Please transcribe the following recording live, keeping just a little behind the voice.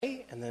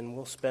and then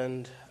we'll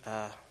spend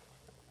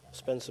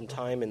some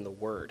time in the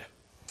Word.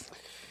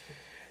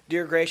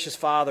 Dear gracious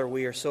Father,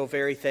 we are so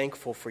very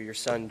thankful for your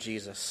Son,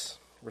 Jesus.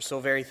 We're so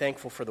very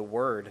thankful for the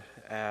Word,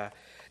 that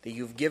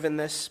you've given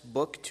this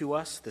book to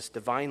us, this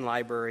divine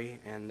library,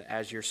 and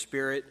as your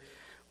Spirit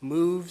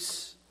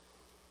moves,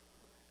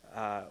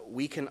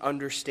 we can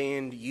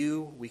understand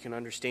you, we can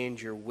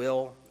understand your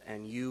will,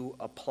 and you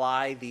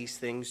apply these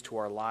things to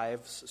our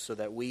lives so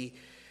that we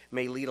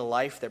may lead a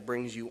life that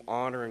brings you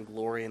honor and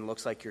glory and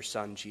looks like your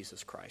Son,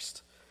 Jesus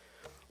Christ.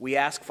 We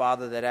ask,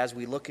 Father, that as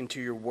we look into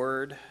your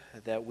word,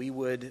 that we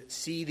would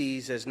see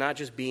these as not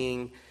just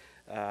being,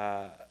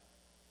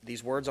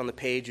 these words on the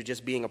page are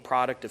just being a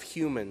product of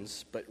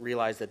humans, but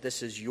realize that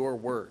this is your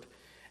word,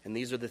 and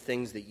these are the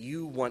things that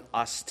you want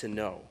us to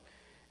know,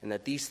 and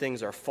that these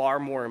things are far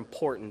more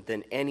important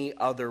than any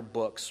other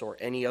books or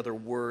any other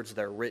words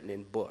that are written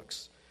in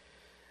books.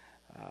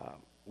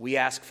 We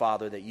ask,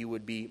 Father, that you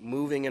would be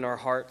moving in our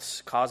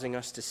hearts, causing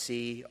us to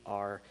see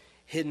our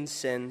hidden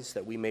sins,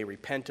 that we may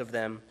repent of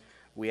them.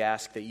 We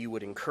ask that you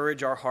would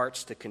encourage our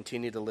hearts to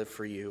continue to live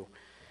for you,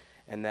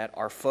 and that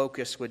our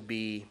focus would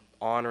be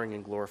honoring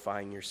and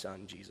glorifying your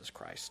Son, Jesus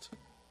Christ.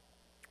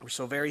 We're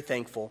so very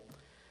thankful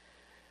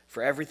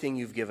for everything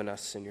you've given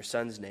us. In your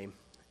Son's name,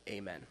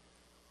 amen.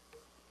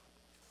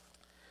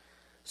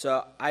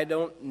 So I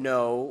don't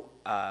know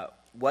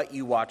what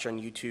you watch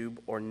on YouTube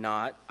or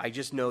not. I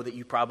just know that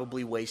you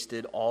probably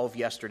wasted all of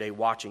yesterday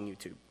watching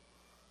YouTube.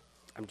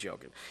 I'm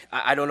joking.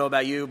 I don't know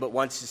about you, but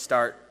once you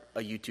start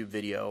a YouTube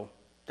video,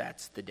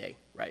 that's the day,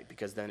 right?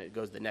 Because then it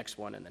goes the next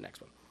one and the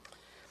next one.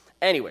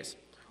 Anyways,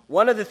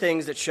 one of the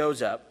things that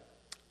shows up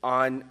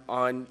on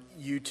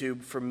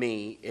YouTube for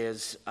me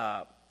is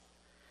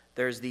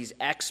there's these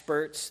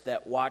experts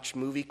that watch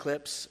movie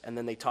clips, and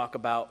then they talk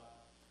about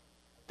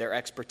their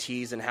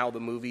expertise and how the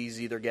movies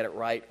either get it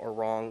right or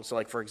wrong. So,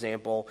 like, for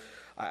example,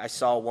 I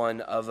saw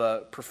one of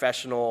a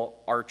professional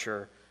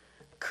archer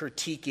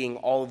critiquing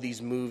all of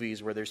these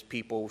movies where there's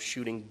people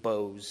shooting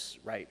bows,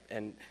 right?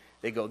 And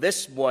they go,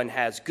 this one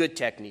has good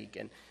technique,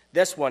 and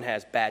this one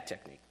has bad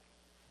technique.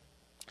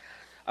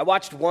 I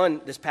watched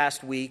one this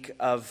past week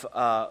of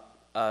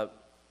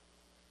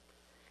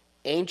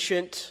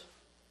ancient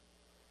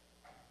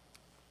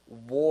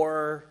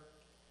war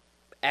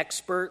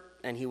expert,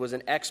 and he was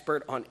an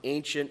expert on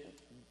ancient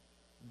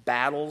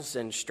battles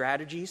and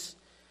strategies.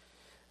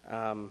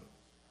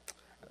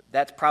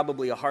 That's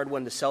probably a hard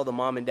one to sell to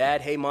mom and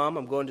dad. Hey, Mom,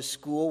 I'm going to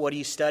school. What are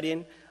you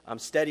studying? I'm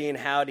studying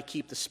how to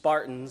keep the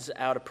Spartans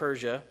out of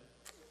Persia.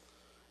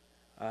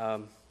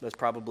 That's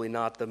probably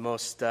not the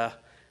most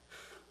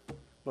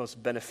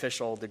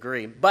beneficial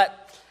degree.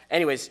 But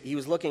anyways, he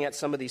was looking at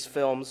some of these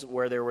films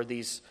where there were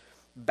these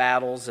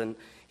battles, and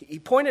he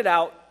pointed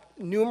out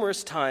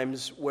numerous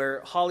times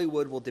where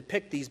Hollywood will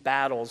depict these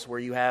battles where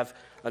you have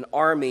an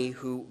army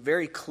who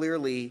very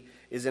clearly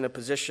is in a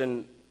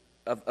position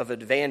of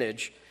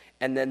advantage,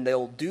 and then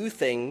they'll do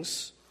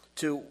things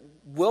to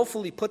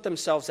willfully put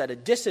themselves at a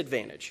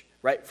disadvantage,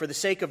 right? For the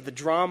sake of the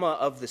drama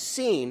of the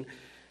scene,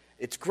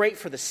 it's great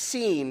for the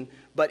scene,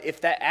 but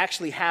if that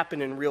actually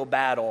happened in real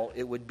battle,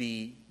 it would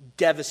be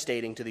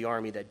devastating to the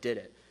army that did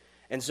it.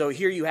 And so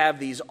here you have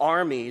these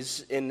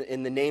armies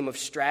in the name of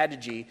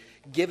strategy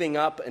giving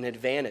up an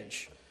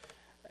advantage.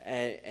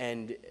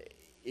 And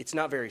it's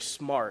not very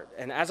smart.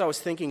 And as I was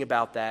thinking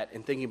about that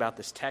and thinking about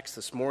this text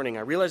this morning,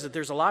 I realized that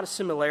there's a lot of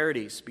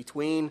similarities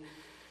between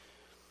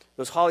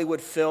those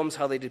Hollywood films,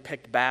 how they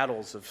depict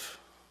battles of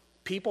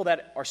people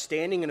that are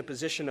standing in a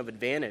position of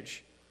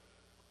advantage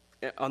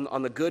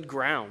on the good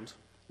ground,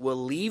 will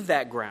leave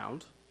that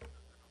ground,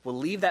 will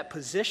leave that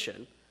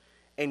position,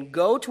 and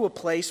go to a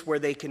place where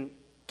they can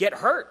get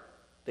hurt.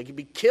 They can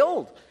be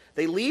killed.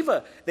 They leave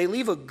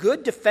a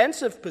good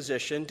defensive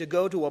position to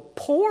go to a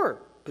poor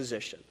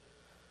position.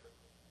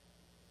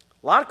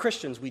 A lot of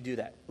Christians, we do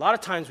that. A lot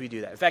of times we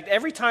do that. In fact,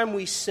 every time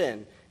we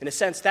sin, in a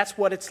sense, that's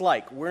what it's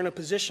like. We're in a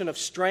position of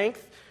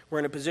strength. We're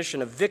in a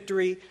position of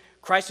victory.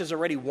 Christ has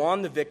already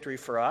won the victory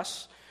for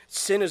us.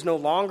 Sin is no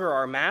longer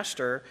our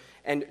master.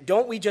 And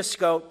don't we just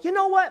go, you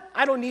know what?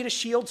 I don't need a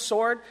shield,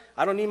 sword.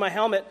 I don't need my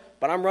helmet,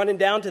 but I'm running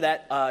down to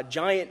that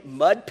giant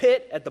mud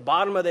pit at the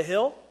bottom of the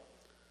hill.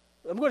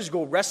 I'm going to just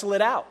go wrestle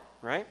it out,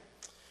 right?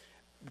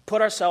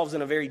 Put ourselves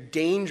in a very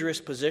dangerous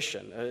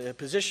position, a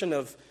position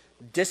of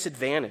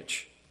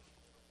disadvantage.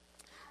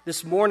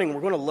 This morning,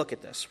 we're going to look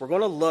at this. We're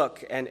going to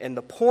look, and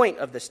the point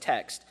of this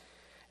text,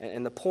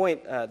 and the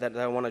point that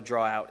I want to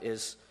draw out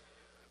is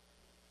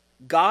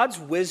God's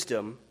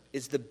wisdom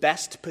is the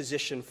best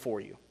position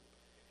for you.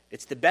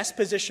 It's the best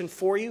position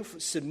for you,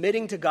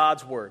 submitting to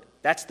God's word.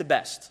 That's the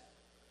best,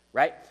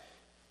 right?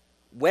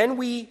 When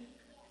we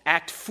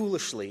act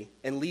foolishly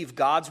and leave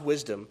God's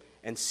wisdom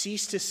and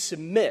cease to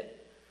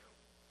submit,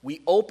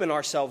 we open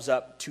ourselves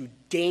up to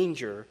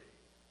danger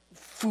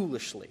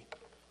foolishly.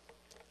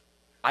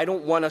 I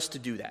don't want us to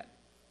do that.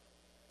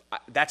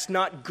 That's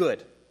not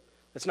good.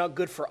 That's not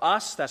good for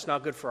us. That's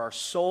not good for our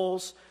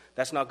souls.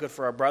 That's not good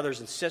for our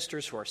brothers and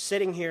sisters who are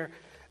sitting here.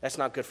 That's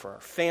not good for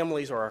our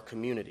families or our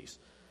communities.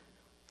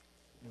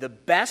 The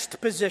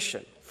best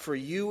position for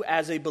you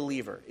as a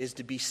believer is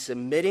to be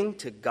submitting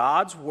to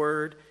God's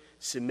word,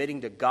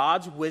 submitting to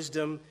God's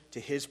wisdom, to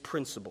his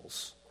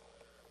principles.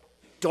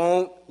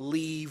 Don't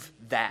leave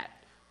that.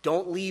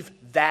 Don't leave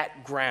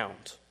that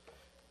ground.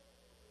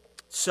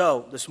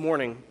 So, this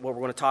morning, what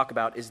we're going to talk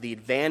about is the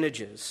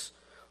advantages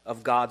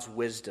of God's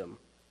wisdom.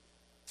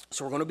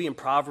 So, we're going to be in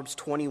Proverbs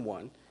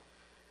 21.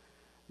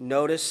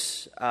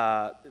 Notice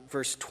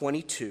verse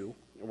 22.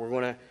 And we're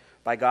going to,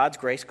 by God's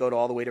grace, go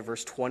all the way to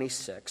verse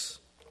 26.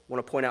 I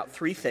want to point out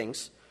three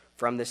things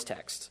from this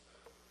text.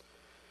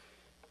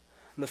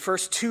 In the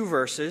first two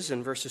verses,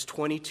 in verses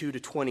 22 to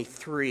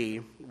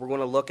 23, we're going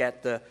to look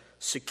at the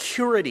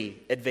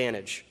security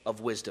advantage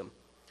of wisdom.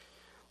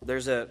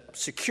 There's a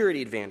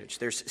security advantage.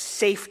 There's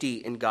safety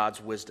in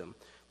God's wisdom.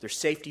 There's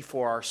safety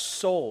for our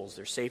souls.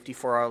 There's safety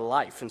for our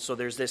life. And so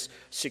there's this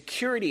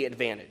security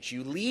advantage.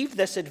 You leave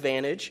this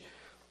advantage,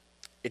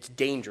 it's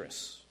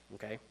dangerous.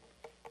 Okay?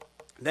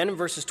 Then in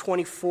verses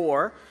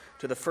 24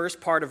 to the first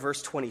part of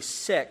verse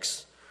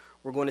 26,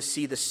 we're going to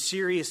see the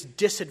serious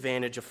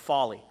disadvantage of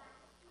folly.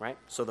 Right?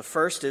 So the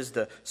first is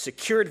the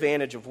secure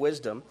advantage of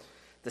wisdom.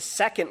 The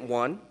second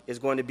one is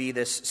going to be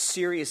this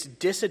serious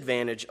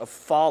disadvantage of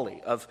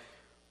folly, of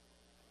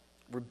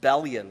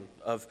rebellion,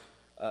 of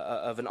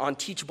an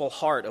unteachable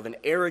heart, of an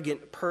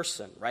arrogant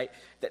person, right?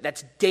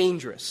 That's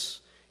dangerous.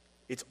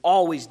 It's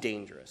always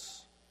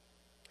dangerous.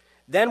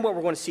 Then what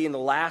we're going to see in the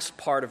last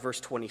part of verse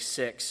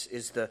 26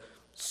 is the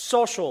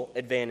social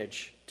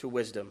advantage to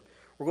wisdom.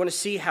 We're going to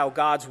see how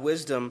God's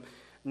wisdom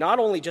not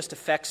only just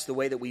affects the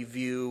way that we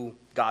view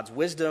God's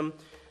wisdom,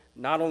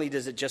 not only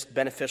is it just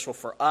beneficial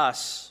for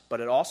us,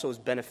 but it also is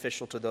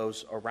beneficial to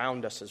those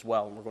around us as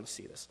well, and we're going to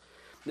see this.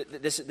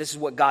 This is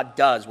what God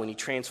does when he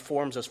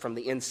transforms us from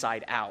the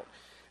inside out.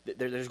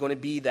 There's going to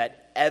be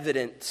that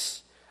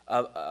evidence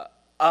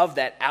of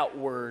that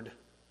outward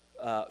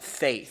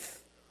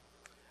faith.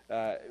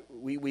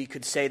 We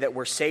could say that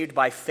we're saved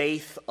by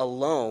faith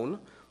alone,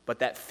 but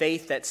that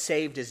faith that's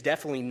saved is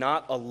definitely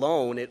not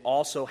alone. It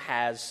also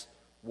has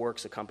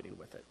works accompanied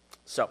with it.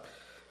 So,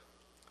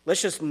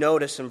 let's just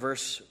notice in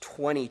verse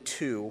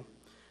 22,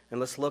 and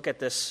let's look at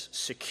this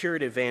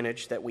security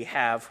advantage that we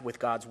have with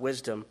God's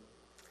wisdom.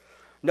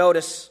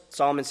 Notice,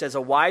 Solomon says,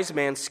 a wise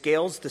man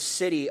scales the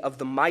city of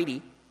the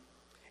mighty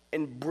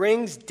and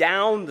brings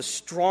down the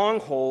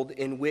stronghold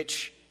in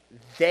which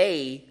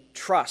they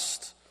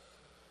trust.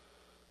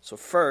 So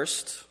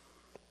first,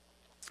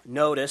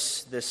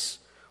 notice this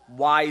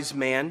wise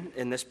man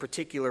in this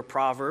particular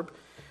proverb.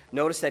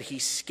 Notice that he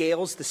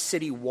scales the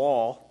city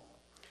wall.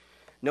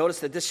 Notice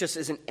that this just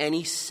isn't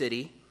any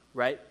city,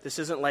 right? This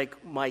isn't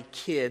like my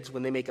kids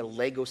when they make a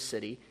Lego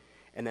city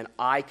and then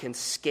I can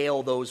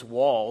scale those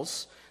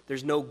walls.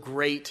 There's no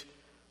great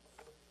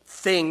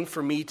thing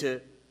for me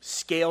to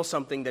scale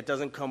something that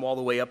doesn't come all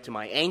the way up to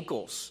my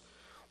ankles.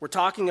 We're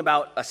talking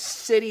about a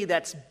city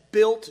that's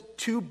built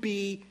to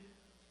be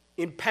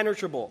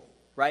impenetrable,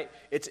 right?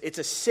 It's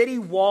a city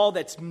wall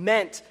that's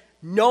meant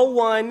no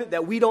one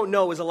that we don't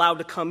know is allowed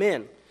to come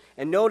in.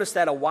 And notice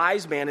that a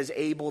wise man is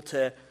able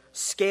to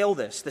scale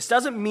this. This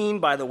doesn't mean,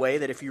 by the way,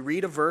 that if you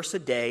read a verse a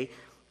day,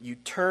 you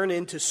turn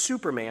into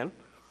Superman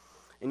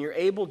and you're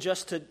able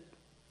just to,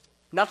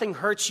 nothing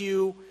hurts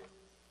you.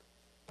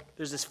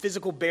 There's this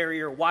physical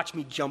barrier. Watch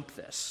me jump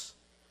this.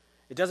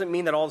 It doesn't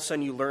mean that all of a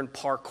sudden you learn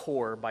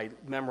parkour by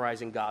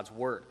memorizing God's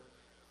word.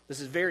 This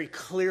is very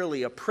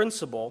clearly a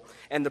principle,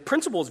 and the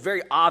principle is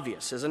very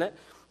obvious, isn't it?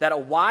 That a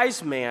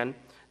wise man,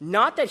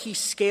 not that he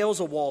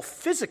scales a wall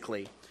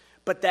physically,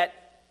 but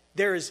that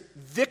there is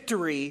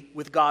victory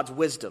with God's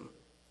wisdom,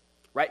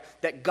 right?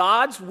 That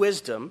God's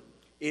wisdom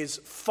is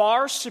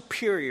far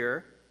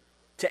superior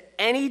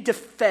to any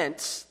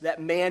defense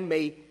that man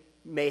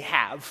may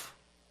have.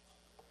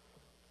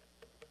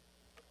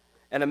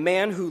 And a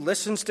man who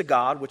listens to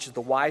God, which is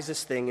the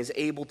wisest thing, is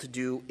able to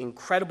do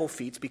incredible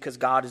feats because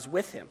God is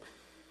with him.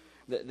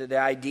 The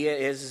idea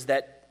is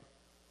that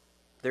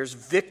there's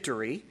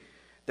victory,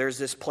 there's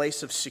this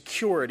place of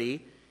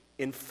security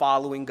in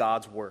following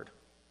God's word.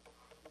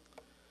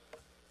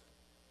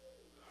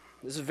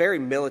 This is very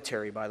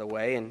military, by the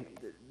way, and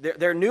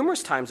there are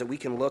numerous times that we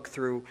can look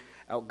through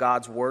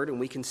God's word and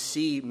we can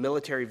see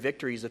military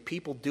victories of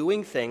people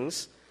doing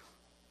things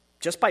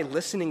just by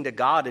listening to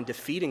God and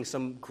defeating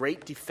some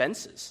great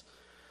defenses.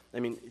 I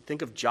mean,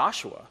 think of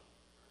Joshua.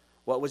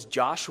 What was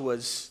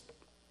Joshua's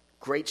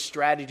great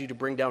strategy to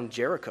bring down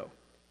Jericho?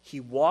 He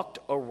walked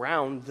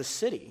around the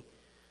city.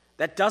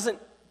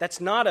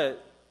 That's not a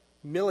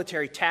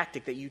military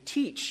tactic that you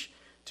teach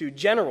to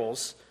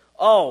generals.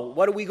 Oh,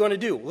 what are we going to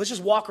do? Let's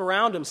just walk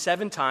around them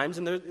 7 times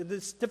and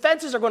the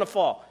defenses are going to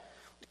fall.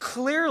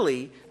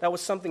 Clearly, that was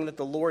something that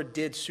the Lord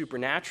did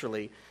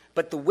supernaturally.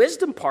 But the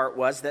wisdom part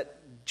was that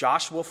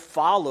Joshua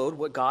followed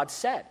what God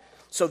said.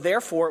 So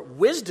therefore,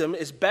 wisdom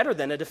is better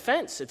than a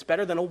defense. It's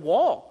better than a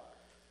wall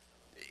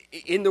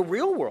in the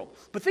real world.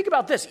 But think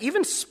about this,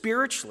 even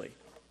spiritually.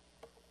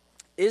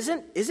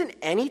 Isn't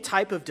any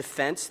type of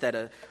defense that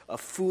a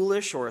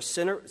foolish or a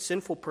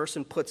sinful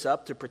person puts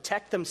up to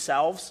protect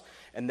themselves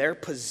and their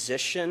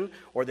position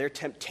or their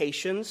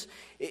temptations,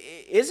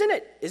 isn't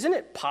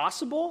it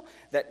possible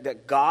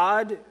that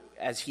God,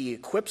 as he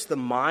equips the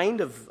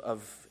mind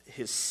of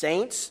his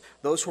saints,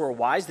 those who are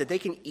wise, that they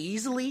can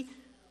easily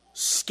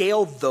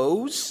scale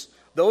those?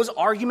 Those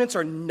arguments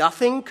are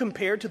nothing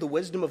compared to the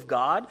wisdom of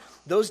God.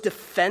 Those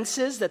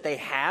defenses that they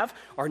have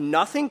are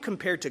nothing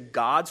compared to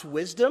God's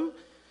wisdom.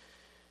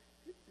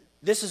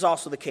 This is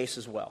also the case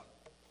as well.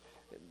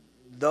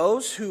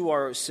 Those who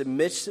are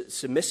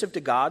submissive to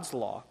God's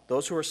law,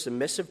 those who are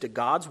submissive to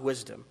God's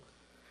wisdom,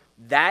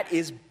 that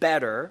is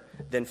better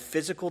than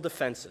physical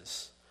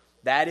defenses.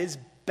 That is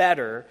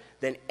better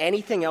than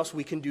anything else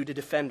we can do to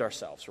defend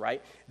ourselves,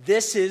 right?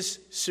 This is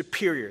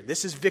superior.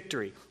 This is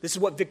victory. This is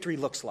what victory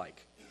looks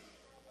like.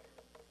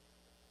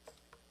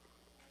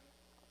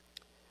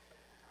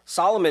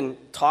 Solomon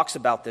talks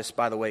about this,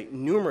 by the way,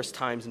 numerous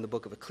times in the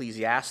book of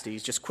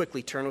Ecclesiastes. Just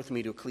quickly turn with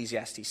me to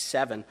Ecclesiastes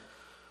 7.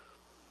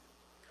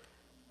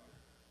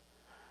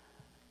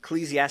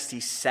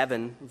 Ecclesiastes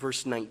 7,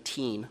 verse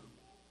 19.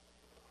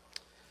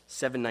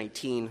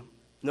 7:19.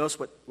 Notice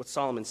what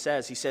Solomon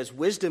says. He says,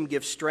 wisdom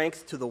gives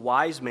strength to the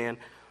wise man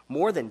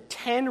more than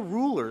 10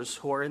 rulers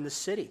who are in the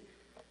city.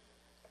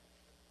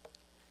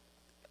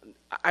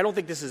 I don't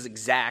think this is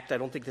exact. I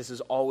don't think this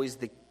is always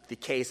the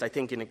case. I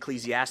think in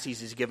Ecclesiastes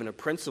he's given a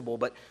principle,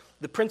 but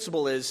the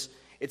principle is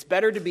it's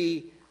better to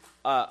be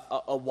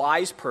a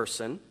wise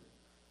person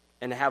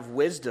and have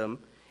wisdom,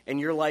 and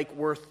you're like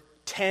worth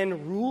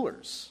 10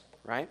 rulers,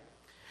 right?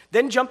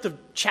 Then jump to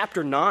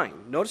chapter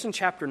 9. Notice in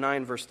chapter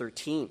 9, verse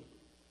 13.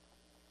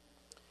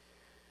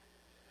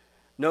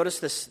 Notice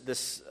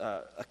this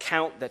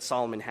account that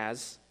Solomon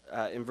has.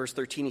 In verse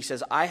 13, he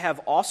says, I have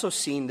also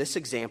seen this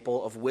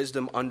example of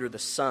wisdom under the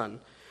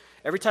sun.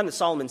 Every time that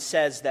Solomon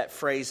says that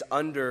phrase,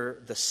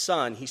 under the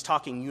sun, he's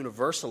talking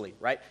universally,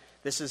 right?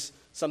 This is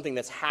something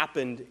that's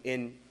happened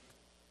in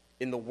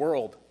the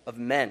world of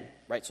men,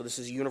 right? So this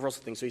is a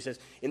universal thing. So he says,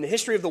 in the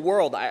history of the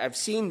world, I've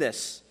seen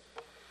this.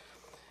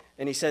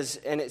 And he says,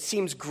 and it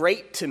seems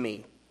great to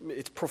me.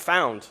 It's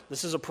profound.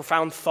 This is a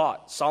profound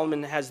thought.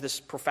 Solomon has this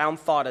profound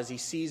thought as he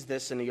sees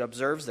this and he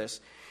observes this.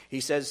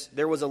 He says,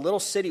 there was a little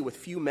city with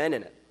few men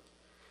in it,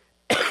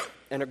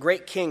 and a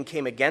great king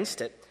came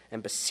against it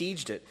and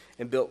besieged it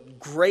and built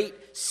great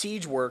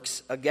siege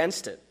works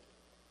against it.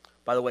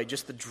 By the way,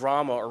 just the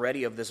drama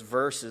already of this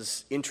verse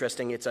is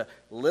interesting. It's a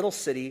little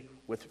city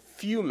with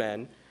few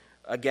men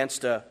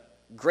against a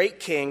great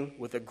king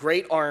with a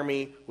great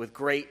army with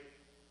great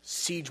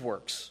siege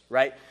works,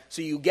 right?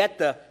 So you get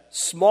the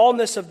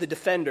smallness of the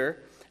defender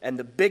and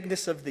the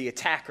bigness of the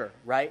attacker,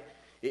 right?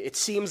 It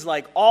seems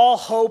like all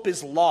hope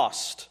is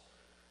lost.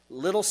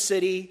 Little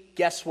city,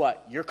 guess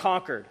what? You're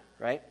conquered,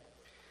 right?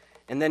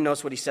 And then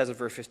notice what he says in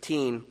verse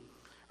 15.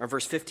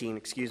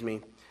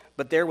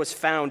 But there was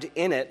found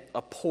in it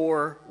a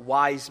poor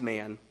wise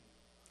man,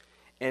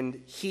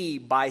 and he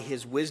by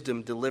his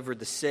wisdom delivered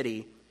the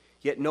city,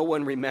 yet no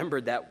one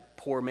remembered that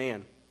poor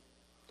man.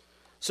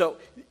 So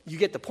you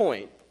get the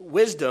point.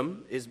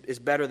 Wisdom is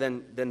better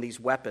than these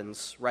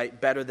weapons,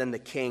 right? Better than the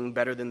king,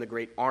 better than the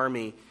great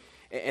army,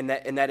 and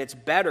that it's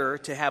better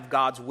to have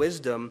God's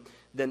wisdom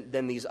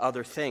than these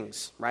other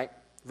things, right?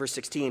 Verse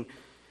 16,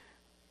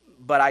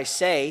 but I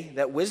say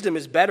that wisdom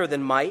is better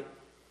than might,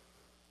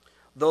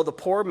 though the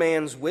poor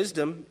man's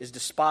wisdom is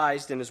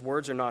despised and his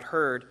words are not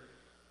heard.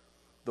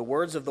 The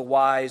words of the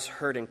wise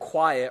heard in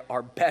quiet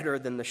are better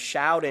than the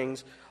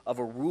shoutings of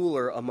a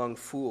ruler among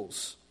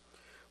fools.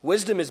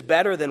 Wisdom is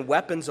better than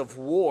weapons of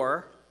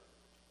war.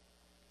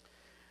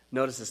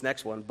 Notice this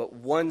next one, but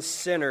one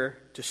sinner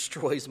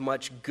destroys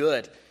much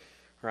good,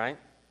 right?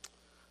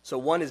 So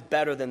one is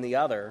better than the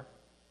other.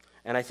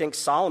 And I think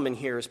Solomon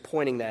here is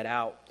pointing that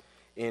out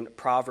in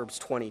Proverbs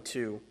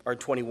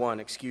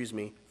 21,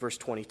 verse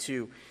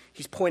 22.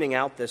 He's pointing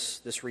out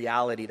this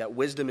reality that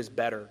wisdom is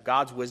better.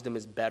 God's wisdom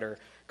is better.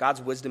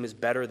 God's wisdom is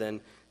better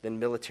than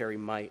military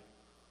might.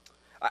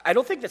 I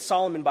don't think that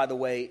Solomon, by the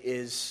way,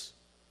 is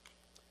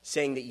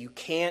saying that you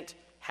can't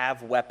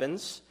have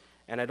weapons,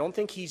 and I don't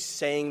think he's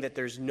saying that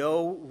there's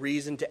no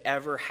reason to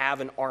ever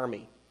have an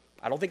army.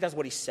 I don't think that's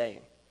what he's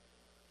saying.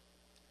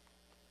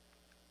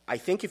 I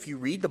think if you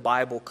read the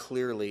Bible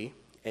clearly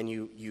and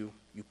you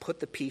put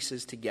the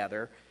pieces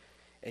together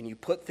and you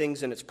put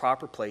things in its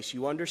proper place,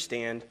 you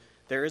understand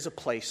there is a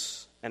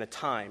place and a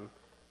time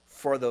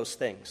for those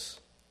things,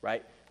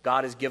 right?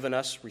 God has given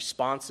us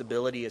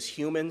responsibility as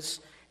humans,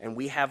 and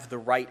we have the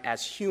right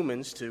as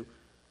humans to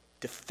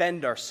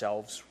defend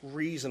ourselves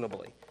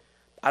reasonably.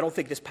 I don't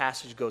think this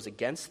passage goes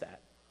against that.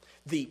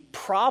 The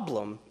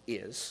problem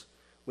is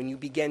when you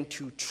begin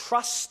to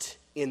trust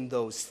in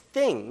those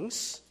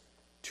things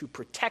to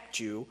protect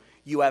you,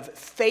 you have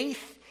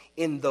faith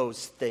in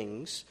those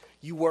things,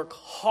 you work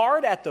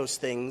hard at those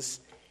things,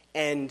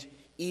 and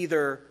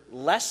either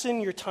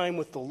lessen your time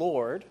with the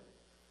Lord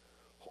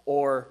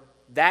or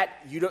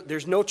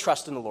there's no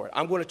trust in the Lord.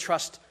 I'm going to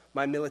trust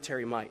my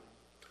military might.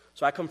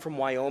 So I come from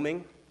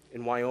Wyoming.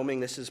 In Wyoming,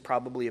 this is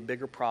probably a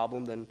bigger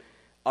problem than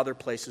other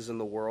places in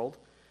the world.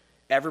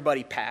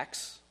 Everybody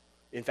packs.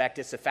 In fact,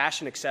 it's a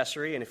fashion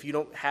accessory, and if you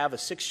don't have a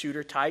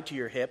 6-shooter tied to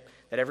your hip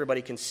that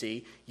everybody can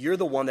see, you're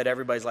the one that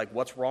everybody's like,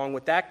 what's wrong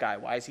with that guy?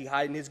 Why is he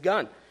hiding his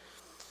gun?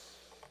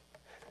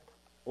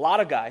 A lot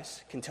of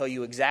guys can tell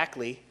you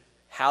exactly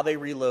how they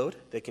reload.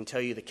 They can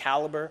tell you the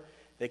caliber.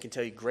 They can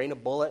tell you grain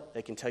of bullet.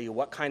 They can tell you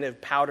what kind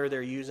of powder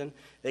they're using.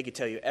 They can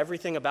tell you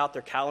everything about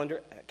their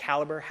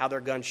caliber, how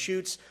their gun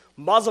shoots,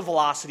 muzzle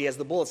velocity as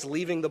the bullet's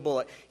leaving the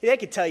bullet. They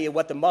can tell you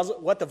what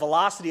the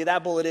velocity of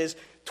that bullet is,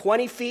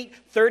 20 feet,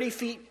 30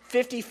 feet,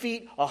 50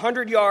 feet,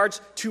 100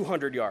 yards,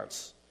 200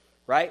 yards,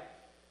 right?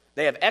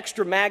 They have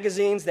extra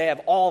magazines. They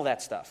have all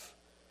that stuff.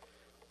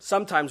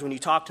 Sometimes when you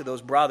talk to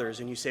those brothers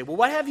and you say,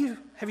 well, have you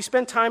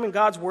spent time in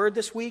God's Word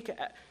this week?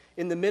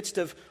 In the midst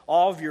of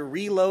all of your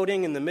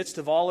reloading, in the midst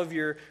of all of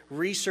your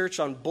research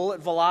on bullet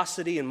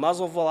velocity and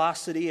muzzle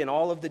velocity and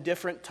all of the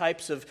different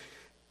types of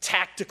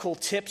tactical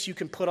tips you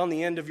can put on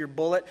the end of your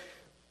bullet,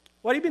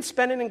 what have you been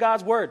spending in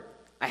God's Word?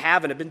 I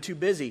haven't. I've been too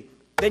busy.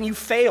 Then you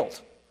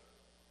failed.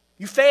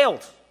 You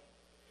failed.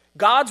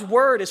 God's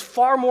Word is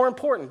far more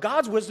important.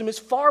 God's wisdom is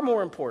far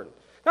more important.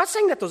 Not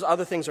saying that those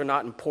other things are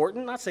not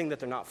important. Not saying that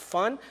they're not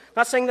fun.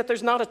 Not saying that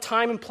there's not a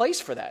time and place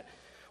for that.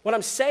 What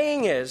I'm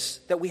saying is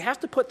that we have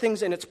to put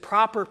things in its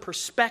proper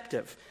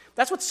perspective.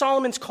 That's what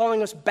Solomon's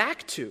calling us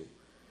back to.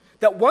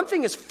 That one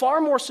thing is far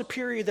more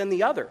superior than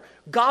the other.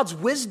 God's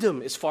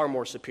wisdom is far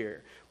more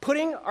superior.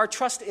 Putting our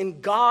trust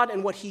in God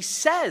and what He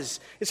says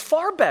is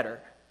far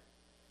better.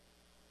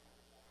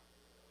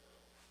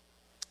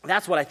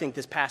 That's what I think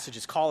this passage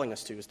is calling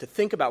us to, is to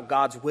think about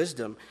God's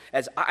wisdom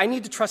as I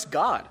need to trust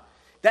God.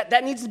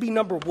 That needs to be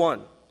number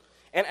one.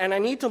 And I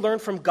need to learn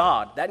from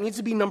God. That needs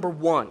to be number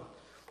one.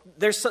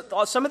 There's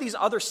some of these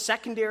other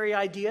secondary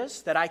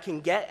ideas that I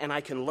can get and I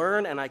can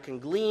learn and I can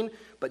glean,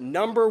 but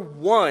number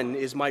one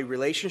is my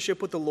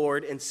relationship with the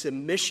Lord and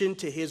submission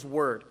to His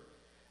Word.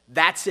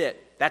 That's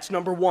it. That's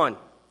number one.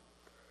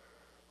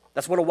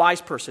 That's what a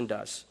wise person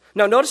does.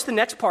 Now notice the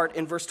next part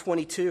in verse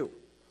 22,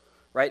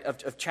 right,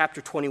 of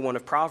chapter 21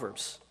 of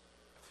Proverbs.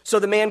 So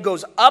the man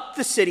goes up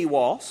the city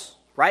walls,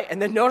 right,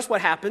 and then notice what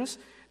happens,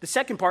 the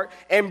second part,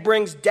 and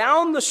brings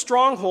down the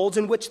strongholds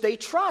in which they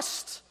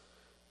trust.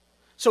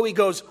 So he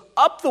goes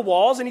up the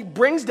walls and he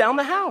brings down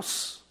the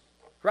house,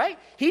 right?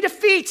 He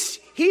defeats.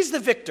 He's the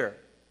victor.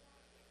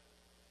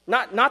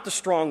 Not the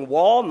strong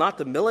wall, not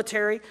the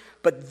military,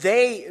 but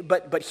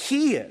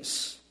he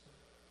is.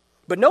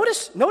 But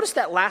notice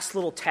that last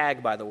little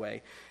tag, by the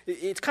way.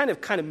 It's kind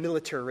of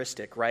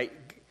militaristic, right?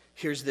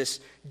 Here's this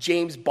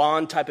James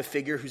Bond type of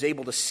figure who's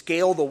able to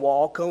scale the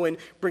wall, go and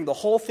bring the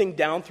whole thing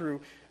down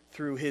through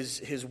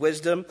his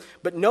wisdom.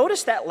 But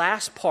notice that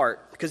last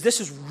part, because this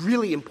is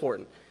really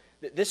important.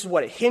 This is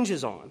what it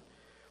hinges on.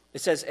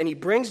 It says, and he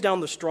brings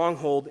down the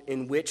stronghold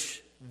in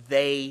which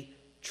they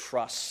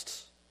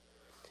trust.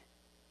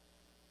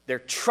 They're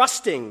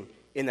trusting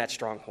in that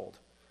stronghold.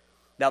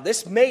 Now,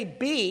 this may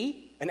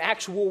be an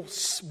actual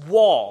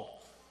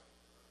wall,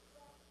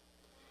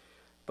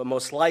 but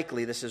most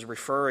likely this is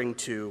referring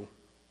to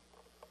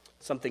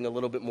something a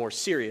little bit more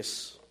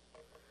serious.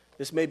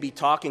 This may be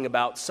talking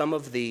about some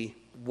of the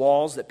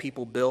walls that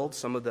people build,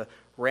 some of the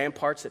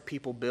ramparts that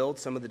people build,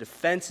 some of the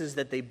defenses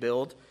that they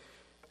build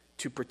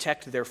to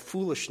protect their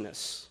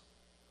foolishness,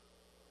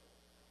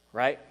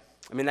 right?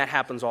 I mean, that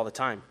happens all the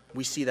time.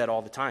 We see that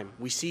all the time.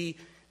 We see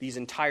these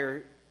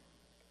entire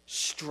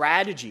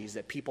strategies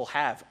that people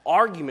have,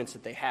 arguments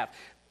that they have,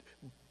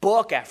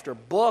 book after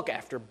book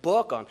after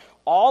book on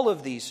all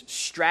of these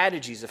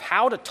strategies of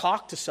how to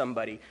talk to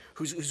somebody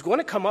who's going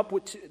to come up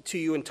to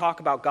you and talk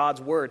about God's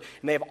Word.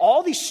 And they have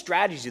all these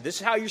strategies. This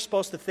is how you're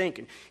supposed to think.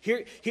 And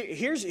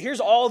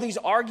here's all these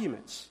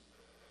arguments.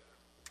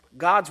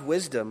 God's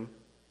wisdom,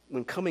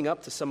 when coming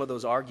up to some of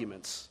those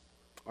arguments,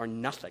 are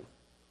nothing.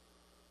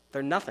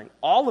 They're nothing.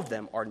 All of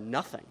them are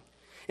nothing.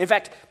 In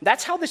fact,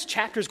 that's how this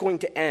chapter is going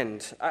to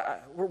end.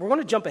 We're going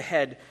to jump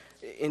ahead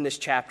in this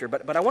chapter,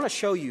 but I want to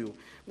show you.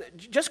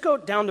 Just go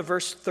down to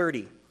verse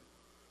 30.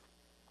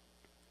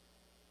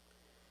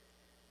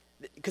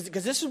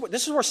 Because this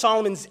is where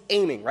Solomon's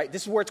aiming, right?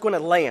 This is where it's going to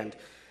land.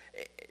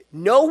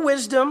 No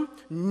wisdom,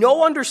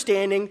 no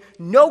understanding,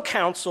 no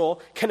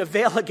counsel can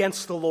avail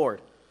against the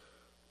Lord.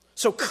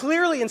 So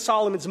clearly in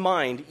Solomon's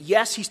mind,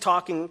 yes,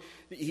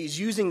 he's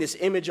using this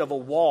image of a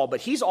wall,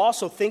 but he's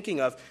also thinking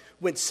of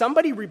when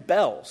somebody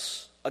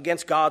rebels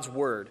against God's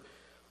Word,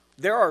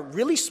 there are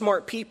really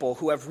smart people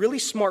who have really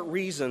smart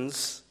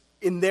reasons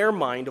in their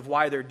mind of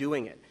why they're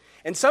doing it.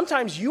 And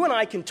sometimes you and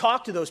I can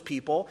talk to those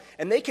people,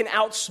 and they can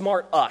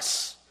outsmart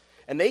us.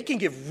 And they can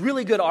give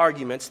really good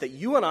arguments that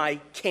you and I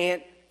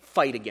can't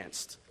fight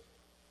against.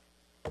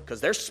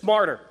 Because they're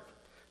smarter.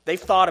 They've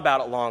thought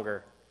about it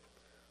longer.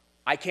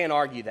 I can't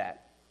argue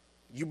that.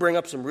 You bring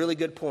up some really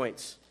good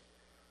points.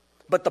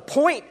 But the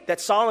point that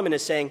Solomon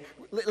is saying,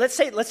 let's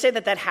say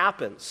that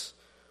happens.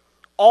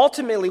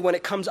 Ultimately, when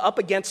it comes up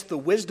against the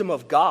wisdom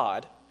of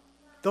God,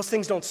 those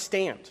things don't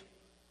stand.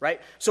 right?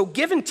 So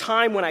given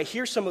time, when I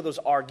hear some of those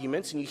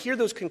arguments and you hear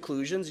those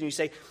conclusions and you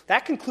say,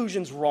 that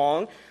conclusion's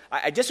wrong,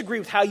 I disagree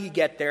with how you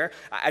get there,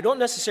 I don't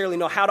necessarily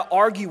know how to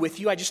argue with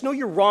you, I just know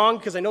you're wrong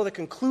because I know the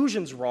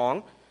conclusion's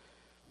wrong.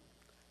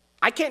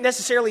 I can't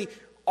necessarily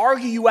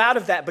argue you out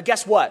of that, but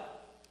guess what?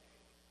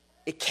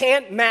 It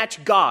can't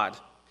match God.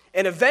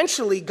 And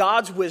eventually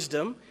God's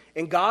wisdom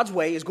and God's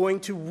way is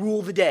going to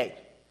rule the day,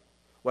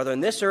 whether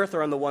in this earth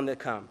or on the one that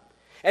come.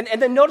 And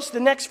then notice the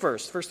next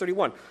verse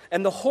 31.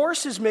 And the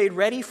horse is made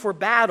ready for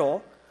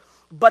battle,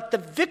 but the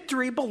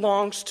victory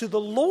belongs to the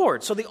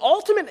Lord. So the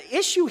ultimate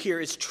issue here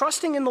is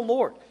trusting in the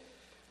Lord.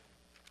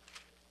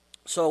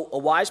 So a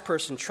wise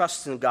person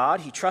trusts in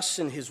God. He trusts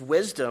in his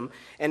wisdom.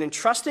 And in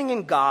trusting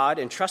in God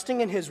and trusting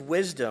in his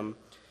wisdom,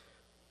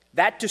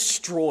 that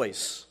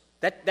destroys.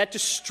 That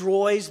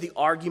destroys the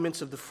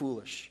arguments of the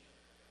foolish.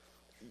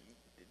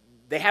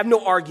 They have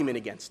no argument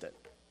against it.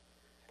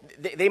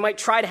 They might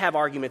try to have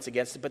arguments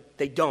against it, but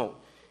they don't.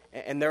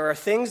 And there are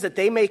things that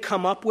they may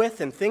come up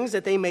with and things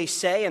that they may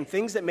say and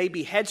things that may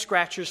be head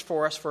scratchers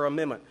for us for a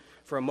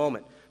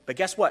moment. But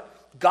guess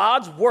what?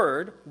 God's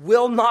word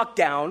will knock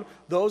down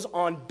those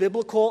on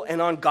biblical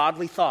and on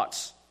godly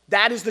thoughts.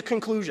 That is the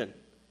conclusion.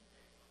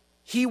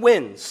 He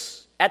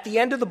wins. At the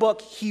end of the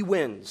book, he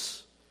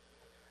wins.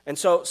 And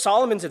so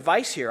Solomon's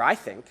advice here, I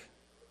think,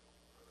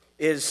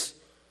 is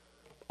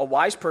a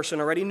wise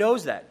person already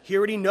knows that. He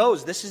already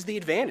knows this is the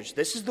advantage.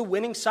 This is the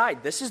winning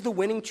side. This is the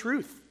winning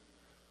truth.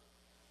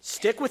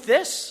 Stick with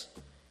this.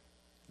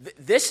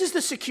 This is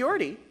the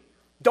security.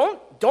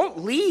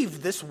 Don't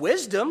leave this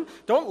wisdom.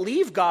 Don't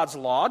leave God's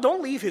law.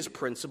 Don't leave his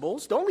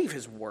principles. Don't leave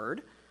his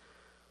word.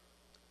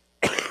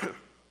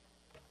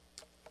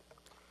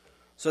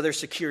 So there's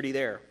security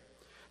there.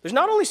 There's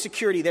not only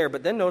security there,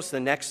 but then notice the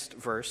next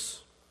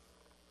verse.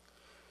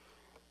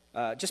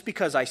 Just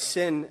because I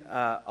sin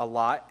a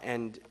lot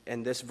and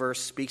this verse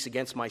speaks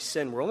against my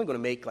sin, we're only going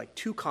to make like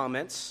 2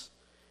 comments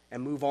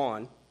and move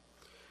on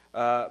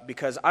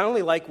because I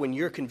only like when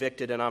you're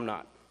convicted and I'm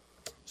not.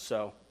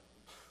 So,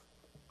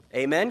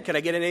 amen? Can I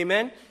get an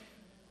amen?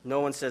 No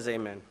one says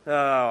amen.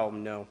 Oh,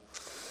 no.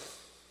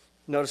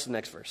 Notice the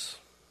next verse.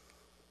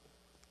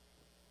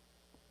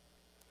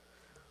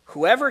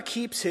 Whoever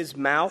keeps his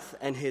mouth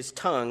and his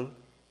tongue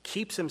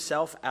keeps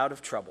himself out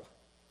of trouble.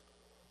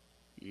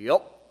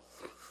 Yup.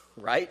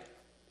 Right?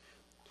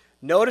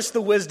 Notice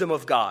the wisdom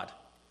of God.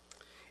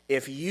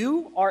 If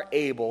you are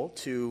able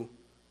to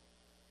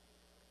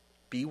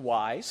be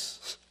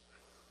wise,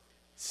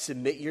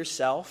 submit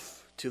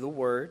yourself to the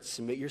Word,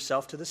 submit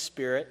yourself to the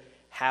Spirit,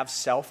 have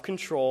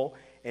self-control,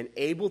 and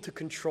able to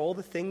control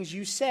the things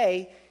you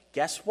say,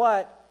 guess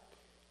what?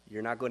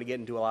 You're not going to get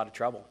into a lot of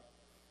trouble.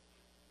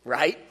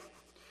 Right?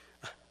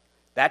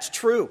 That's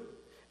true.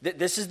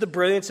 This is the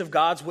brilliance of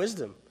God's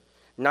wisdom.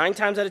 9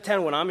 times out of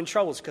 10 when I'm in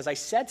trouble, it's because I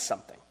said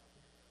something.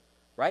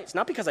 Right? It's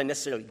not because I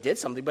necessarily did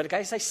something, but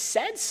because I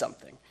said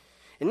something.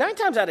 And 9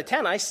 times out of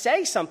 10, I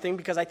say something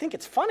because I think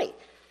it's funny.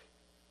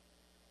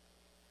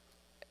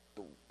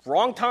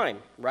 Wrong time,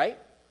 right?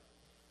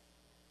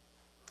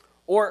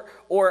 Or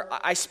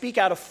I speak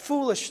out of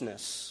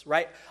foolishness,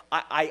 right?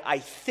 I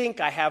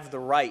think I have the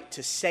right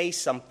to say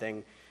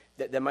something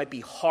that might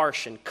be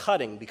harsh and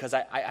cutting because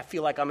I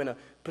feel like I'm in a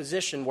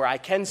position where I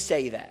can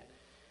say that.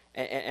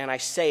 And I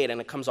say it and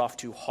it comes off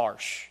too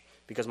harsh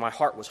because my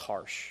heart was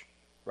harsh,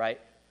 right?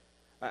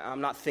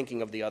 I'm not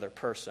thinking of the other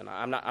person.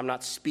 I'm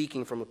not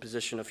speaking from a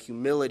position of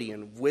humility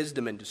and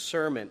wisdom and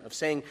discernment, of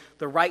saying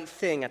the right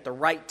thing at the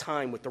right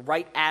time with the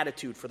right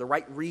attitude for the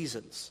right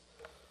reasons.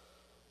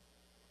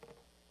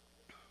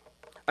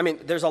 I mean,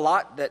 there's a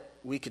lot that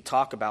we could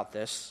talk about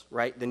this,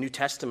 right? The New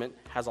Testament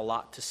has a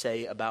lot to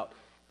say about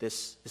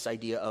this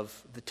idea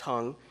of the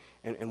tongue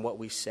and what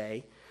we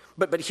say.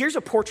 But here's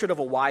a portrait of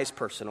a wise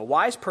person. A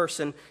wise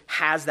person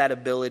has that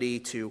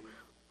ability to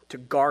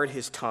guard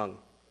his tongue.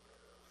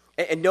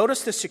 And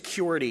notice the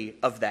security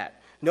of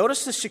that.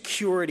 Notice the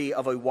security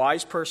of a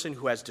wise person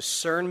who has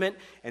discernment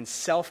and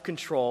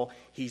self-control.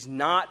 He's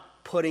not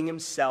putting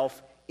himself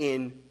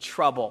in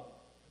trouble.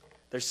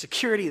 There's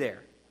security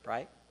there,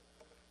 right?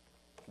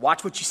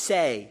 Watch what you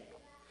say.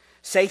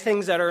 Say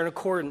things that are in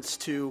accordance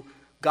to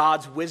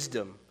God's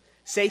wisdom.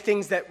 Say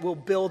things that will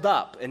build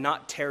up and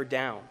not tear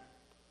down.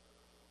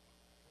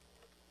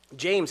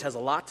 James has a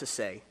lot to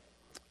say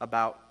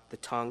about the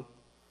tongue.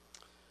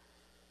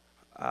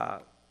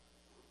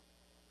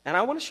 And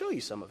I want to show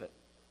you some of it.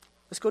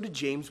 Let's go to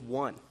James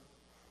 1.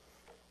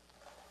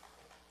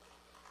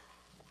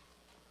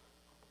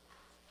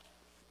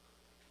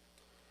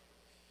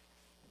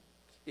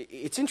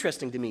 It's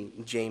interesting to me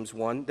in James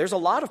 1. There's a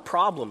lot of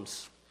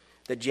problems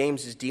that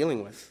James is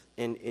dealing with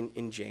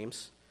in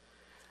James.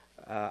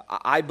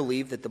 I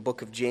believe that the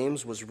book of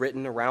James was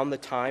written around the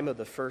time of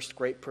the first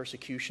great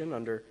persecution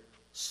under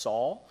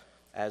Saul.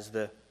 As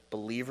the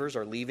believers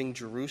are leaving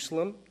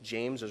Jerusalem,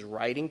 James is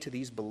writing to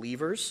these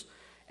believers.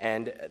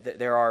 And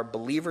there are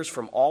believers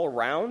from all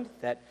around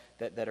that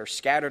are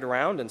scattered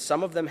around, and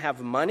some of them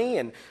have money,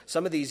 and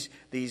some of these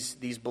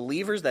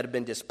believers that have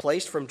been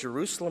displaced from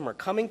Jerusalem are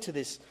coming to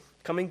this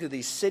coming to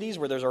these cities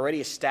where there's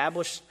already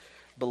established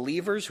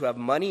believers who have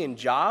money and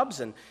jobs,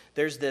 and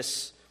there's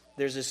this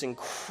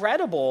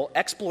incredible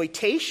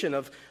exploitation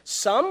of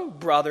some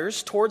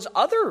brothers towards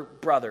other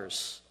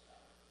brothers.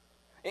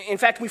 In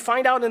fact, we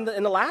find out in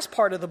the last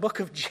part of the book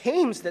of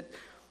James that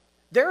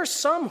there are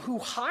some who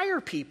hire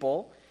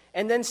people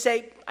and then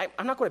say,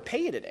 I'm not going to pay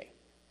you today.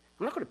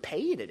 I'm not going to pay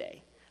you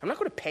today. I'm not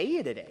going to pay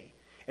you today.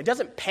 It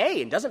doesn't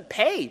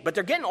pay, but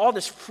they're getting all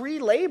this free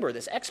labor,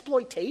 this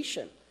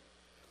exploitation.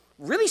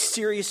 Really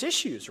serious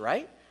issues,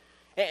 right?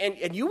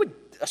 And you would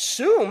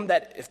assume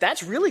that if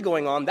that's really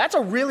going on, that's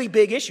a really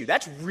big issue.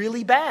 That's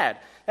really bad.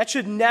 That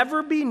should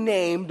never be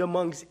named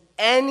amongst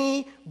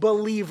any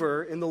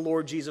believer in the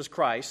Lord Jesus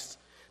Christ,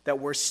 that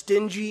we're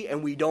stingy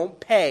and we don't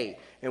pay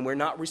and we're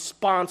not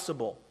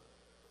responsible.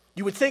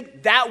 You would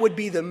think that would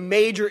be the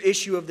major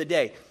issue of the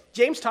day.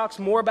 James talks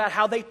more about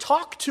how they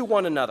talk to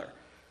one another.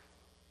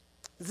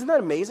 Isn't that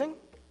amazing?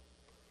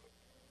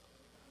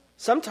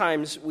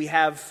 Sometimes we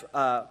have,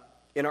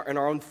 in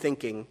our own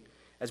thinking,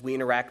 as we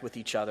interact with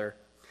each other,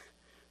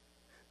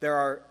 there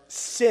are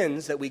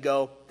sins that we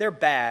go, they're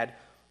bad,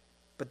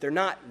 but they're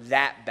not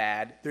that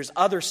bad. There's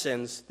other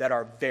sins that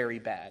are very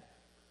bad.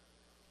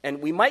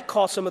 And we might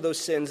call some of those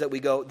sins that we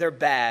go, they're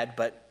bad,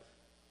 but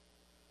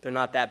they're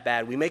not that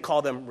bad. We may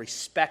call them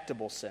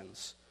respectable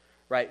sins,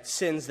 right?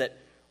 Sins that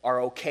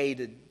are okay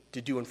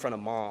to do in front of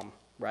mom,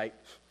 right?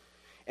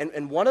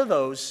 And one of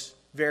those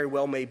very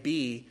well may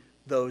be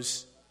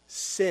those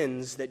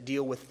sins that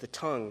deal with the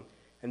tongue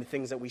and the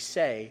things that we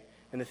say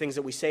and the things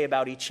that we say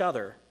about each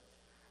other,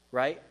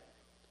 right?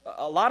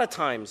 A lot of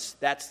times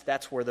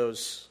that's where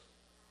those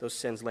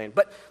sins land.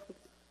 But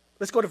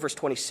let's go to verse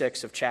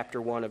 26 of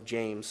chapter 1 of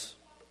James.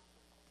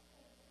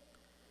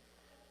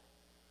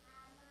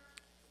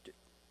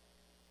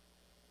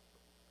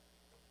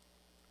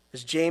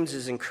 As James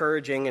is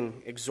encouraging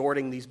and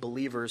exhorting these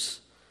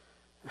believers,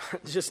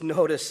 just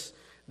notice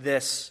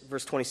this,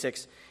 verse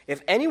 26.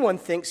 If anyone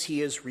thinks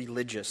he is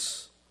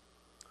religious.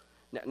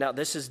 Now,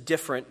 this is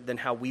different than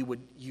how we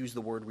would use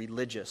the word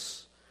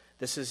religious.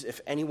 This is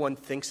if anyone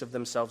thinks of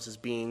themselves as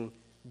being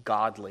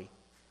godly,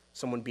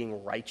 someone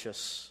being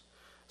righteous,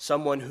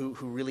 someone who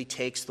really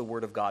takes the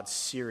word of God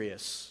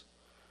serious,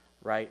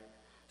 right?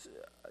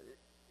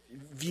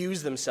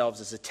 Views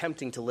themselves as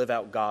attempting to live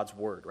out God's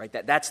word, right?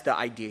 That's the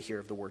idea here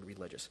of the word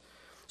religious.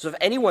 So if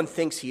anyone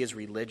thinks he is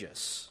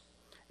religious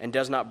and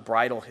does not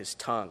bridle his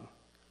tongue,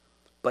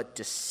 but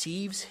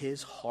deceives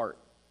his heart.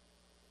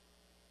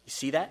 You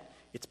see that?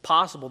 It's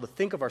possible to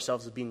think of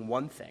ourselves as being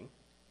one thing,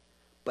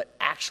 but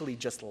actually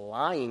just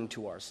lying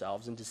to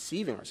ourselves and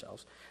deceiving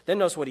ourselves. Then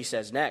notice what he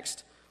says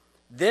next.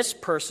 This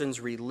person's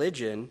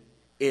religion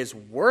is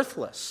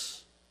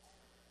worthless.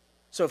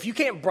 So if you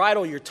can't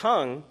bridle your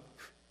tongue,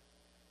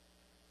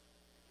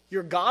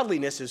 your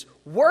godliness is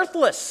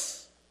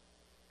worthless.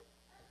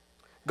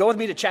 Go with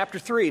me to chapter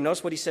 3.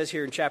 Notice what he says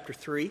here in chapter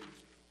 3.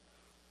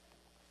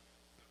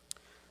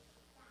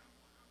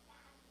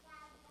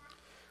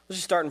 Let's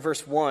just start in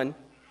verse 1.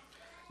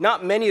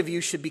 Not many of you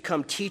should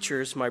become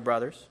teachers, my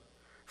brothers,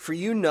 for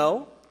you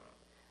know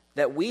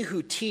that we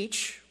who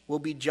teach will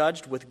be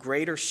judged with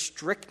greater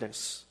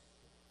strictness.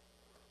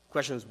 The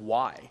question is,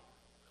 why?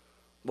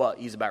 Well,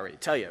 he's about ready to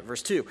tell you.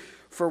 Verse 2,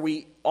 for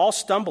we all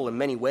stumble in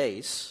many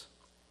ways,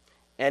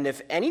 and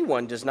if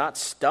anyone does not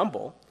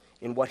stumble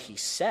in what he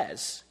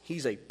says,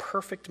 he's a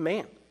perfect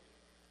man,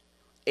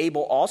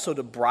 able also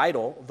to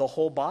bridle the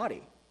whole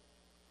body.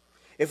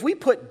 If we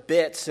put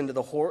bits into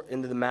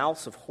the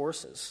mouths of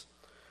horses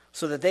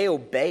so that they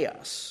obey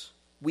us,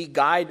 we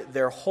guide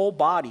their whole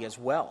body as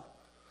well.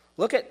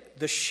 Look at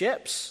the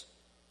ships.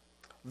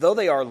 Though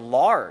they are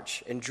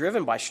large and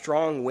driven by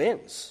strong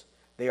winds,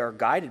 they are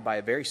guided by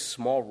a very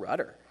small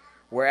rudder,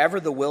 wherever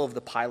the will of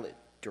the pilot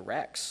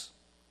directs.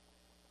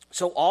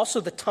 So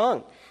also the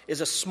tongue is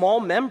a small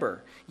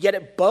member, yet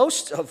it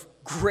boasts of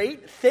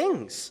great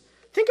things.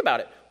 Think about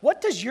it.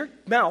 What does your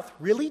mouth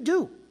really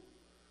do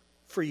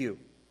for you?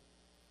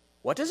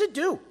 What does it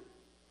do?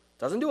 It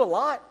doesn't do a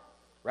lot,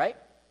 right?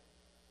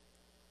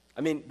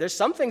 I mean, there's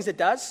some things it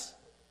does.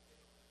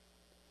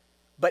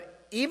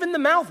 But even the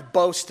mouth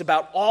boasts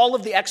about all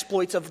of the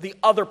exploits of the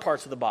other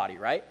parts of the body,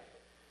 right?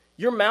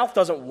 Your mouth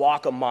doesn't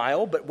walk a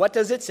mile, but what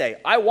does it say?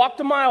 I walked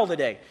a mile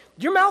today.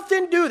 Your mouth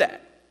didn't do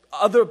that.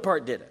 Other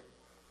part did it.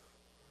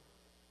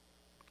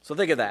 So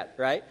think of that,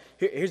 right?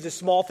 Here's the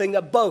small thing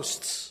that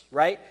boasts,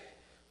 right?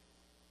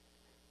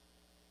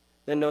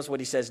 Then notice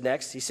what he says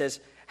next. He says,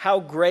 how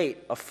great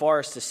a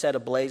forest is set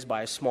ablaze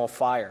by a small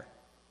fire.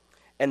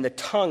 And the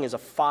tongue is a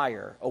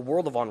fire, a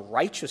world of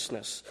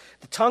unrighteousness.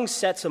 The tongue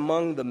sets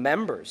among the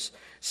members,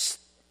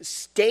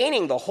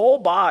 staining the whole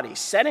body,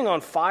 setting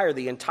on fire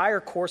the entire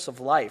course of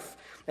life,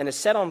 and is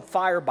set on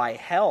fire by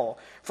hell.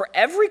 For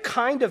every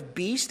kind of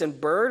beast and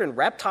bird and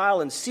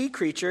reptile and sea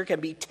creature can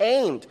be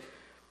tamed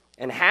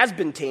and has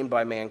been tamed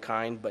by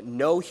mankind, but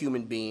no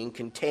human being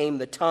can tame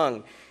the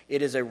tongue.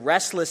 It is a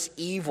restless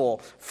evil,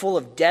 full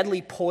of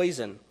deadly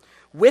poison.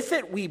 With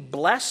it we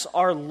bless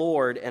our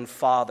Lord and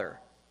Father,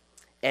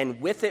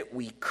 and with it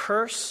we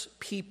curse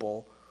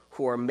people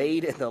who are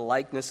made in the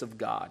likeness of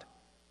God.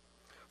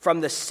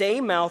 From the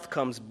same mouth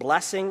comes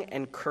blessing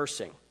and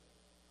cursing.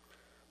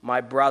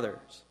 My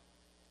brothers,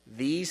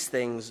 these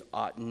things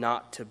ought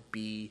not to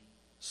be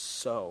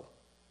so.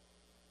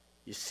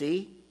 You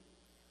see?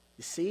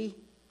 You see?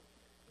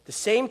 At the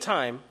same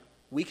time,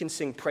 we can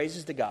sing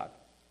praises to God.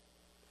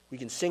 We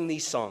can sing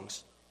these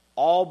songs,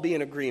 all be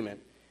in agreement,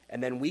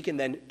 and then we can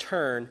then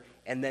turn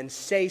and then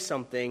say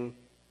something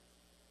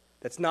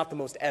that's not the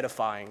most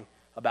edifying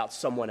about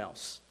someone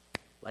else,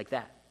 like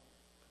that.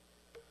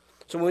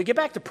 So when we get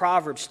back to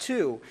Proverbs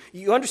 2,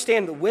 you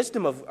understand the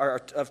wisdom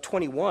of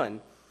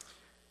 21.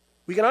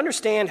 We can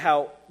understand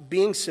how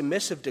being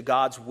submissive to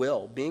God's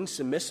will, being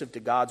submissive to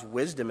God's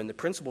wisdom and the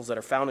principles that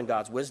are found in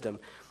God's wisdom,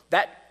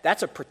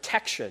 that's a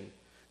protection.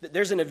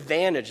 There's an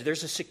advantage.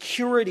 There's a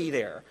security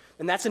there,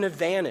 and that's an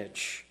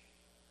advantage.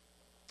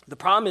 The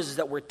problem is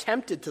that we're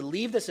tempted to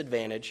leave this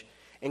advantage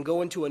and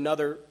go into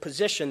another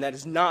position that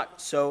is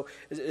not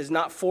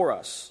for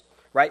us,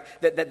 right?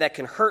 That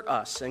can hurt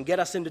us and get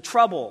us into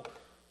trouble.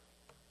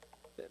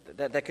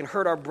 That can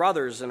hurt our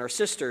brothers and our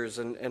sisters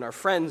and our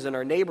friends and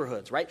our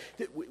neighborhoods, right?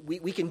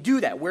 We can do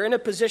that. We're in a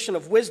position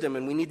of wisdom,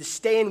 and we need to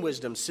stay in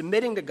wisdom,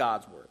 submitting to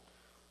God's word,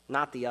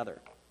 not the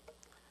other.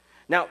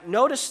 Now,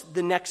 notice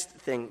the next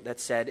thing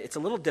that's said. It's a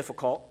little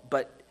difficult,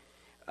 but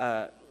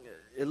at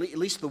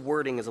least the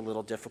wording is a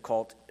little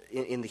difficult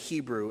in the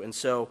Hebrew. And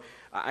so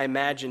I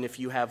imagine if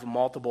you have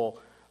multiple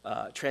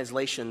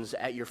translations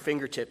at your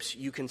fingertips,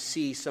 you can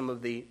see some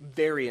of the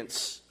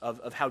variants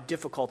of how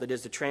difficult it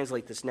is to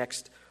translate this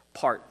next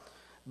part.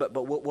 But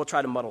we'll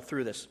try to muddle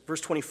through this. Verse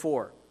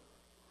 24.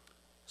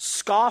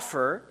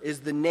 Scoffer is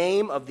the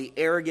name of the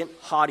arrogant,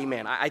 haughty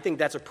man. I think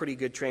that's a pretty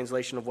good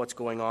translation of what's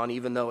going on,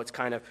 even though it's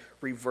kind of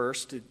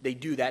reversed. They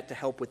do that to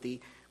help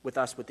with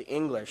us with the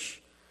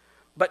English.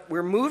 But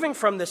we're moving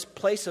from this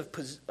place of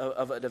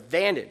an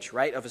advantage,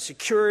 right, of a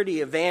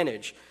security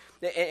advantage.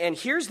 And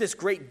here's this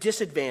great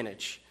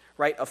disadvantage,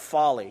 right, of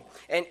folly.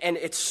 And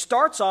it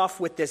starts off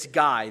with this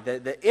guy,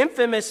 the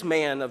infamous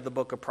man of the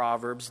book of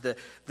Proverbs,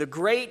 the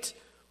great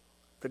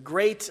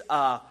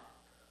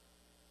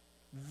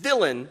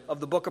villain of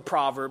the book of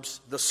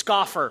Proverbs, the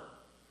scoffer,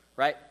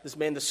 right? This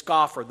man, the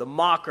scoffer, the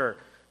mocker,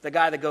 the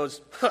guy that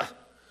goes, huh,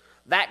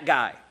 that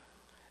guy.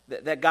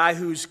 That guy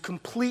who's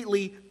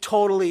completely,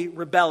 totally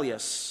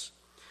rebellious.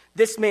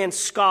 This man,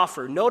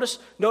 scoffer. Notice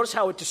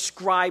how it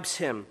describes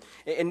him.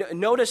 And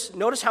notice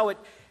how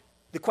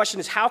the question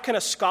is, how can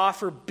a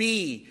scoffer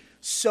be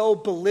so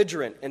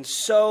belligerent and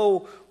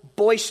so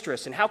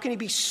boisterous? And how can he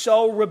be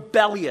so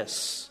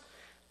rebellious?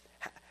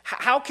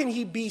 How can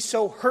he be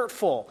so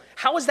hurtful?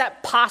 How is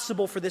that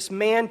possible for this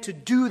man to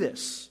do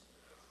this?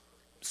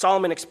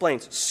 Solomon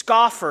explains,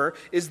 scoffer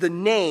is the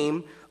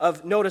name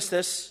of, notice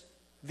this,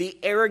 the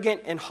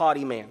arrogant and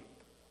haughty man.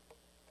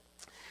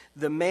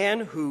 The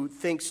man who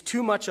thinks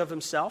too much of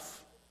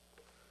himself,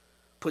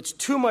 puts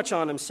too much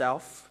on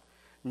himself,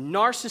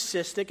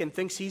 narcissistic and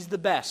thinks he's the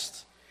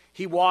best.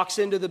 He walks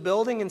into the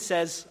building and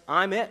says,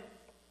 I'm it.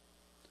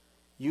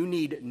 You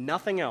need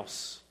nothing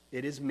else.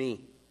 It is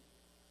me.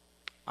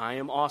 I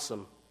am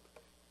awesome.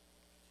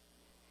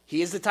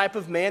 He is the type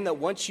of man that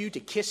wants you to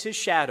kiss his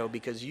shadow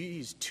because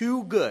he's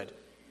too good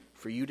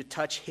for you to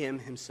touch him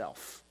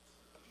himself.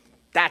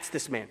 That's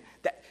this man.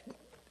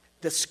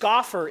 The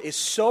scoffer is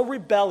so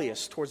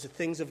rebellious towards the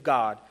things of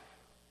God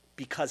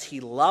because he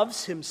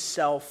loves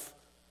himself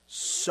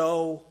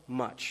so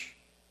much.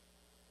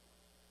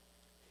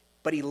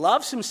 But he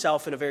loves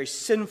himself in a very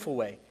sinful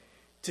way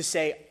to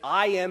say,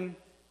 I am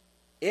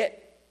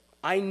it.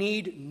 I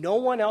need no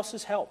one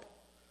else's help.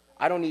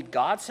 I don't need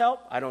God's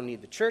help. I don't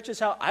need the church's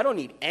help. I don't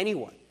need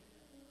anyone.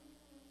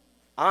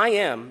 I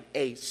am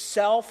a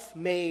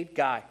self-made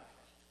guy,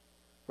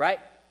 right?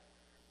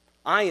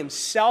 I am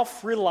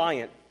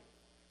self-reliant.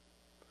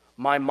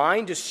 My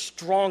mind is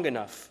strong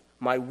enough.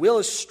 My will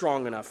is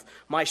strong enough.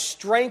 My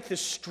strength is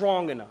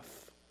strong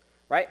enough,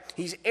 right?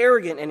 He's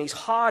arrogant and he's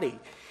haughty.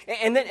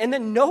 And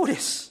then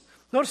notice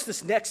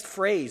this next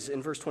phrase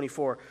in verse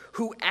 24,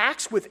 who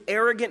acts with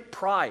arrogant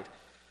pride.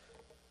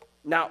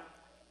 Now,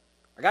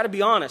 I got to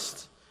be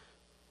honest.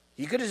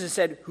 You could have just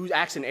said, who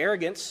acts in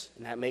arrogance,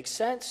 and that makes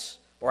sense.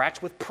 Or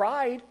acts with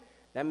pride,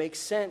 that makes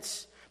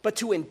sense. But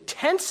to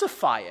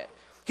intensify it,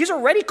 he's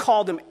already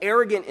called him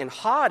arrogant and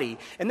haughty.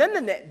 And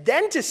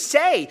then to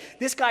say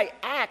this guy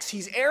acts,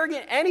 he's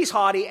arrogant and he's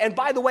haughty, and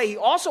by the way, he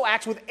also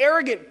acts with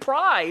arrogant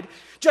pride,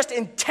 just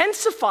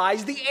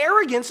intensifies the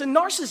arrogance and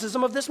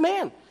narcissism of this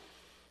man.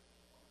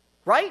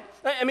 Right?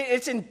 I mean,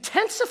 it's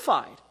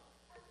intensified.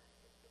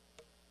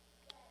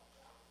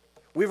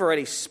 We've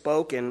already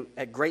spoken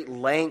at great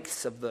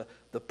lengths of the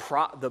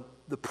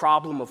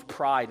problem of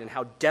pride and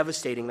how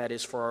devastating that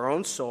is for our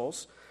own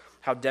souls,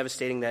 how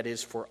devastating that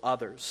is for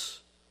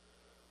others.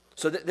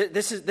 So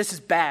this is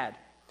bad.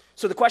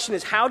 So the question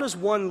is, how does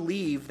one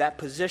leave that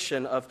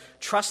position of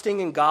trusting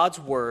in God's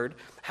word?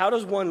 How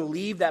does one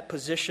leave that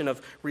position of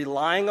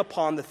relying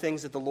upon the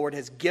things that the Lord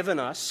has given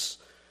us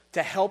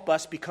to help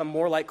us become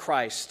more like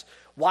Christ?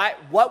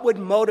 What would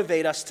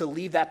motivate us to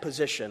leave that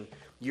position?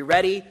 You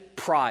ready?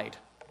 Pride.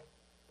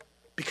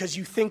 because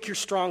you think you're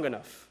strong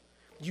enough.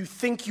 You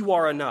think you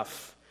are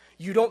enough.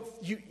 You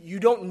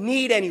don't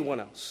need anyone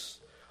else.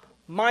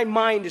 My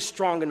mind is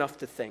strong enough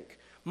to think.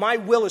 My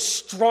will is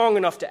strong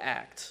enough to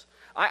act.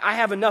 I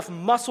have enough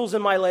muscles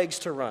in my legs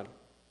to run.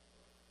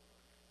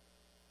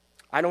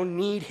 I don't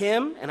need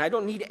him, and I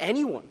don't need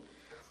anyone.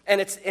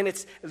 And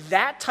it's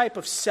that type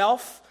of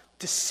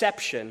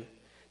self-deception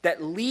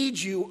that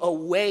leads you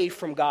away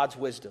from God's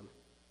wisdom.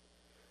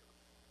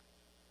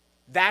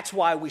 That's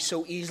why we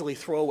so easily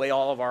throw away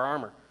all of our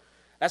armor.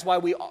 That's why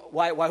we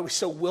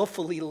so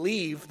willfully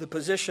leave the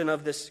position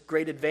of this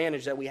great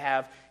advantage that we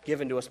have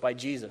given to us by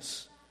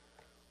Jesus.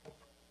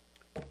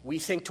 We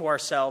think to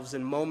ourselves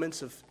in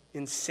moments of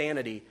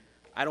insanity,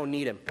 I don't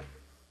need him.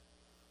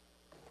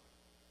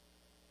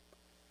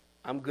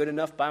 I'm good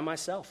enough by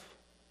myself.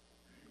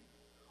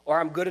 Or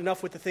I'm good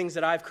enough with the things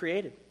that I've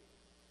created.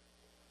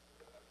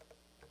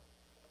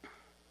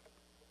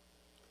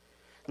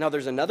 Now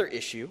there's another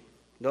issue.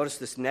 Notice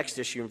this next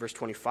issue in verse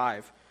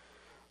 25.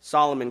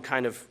 Solomon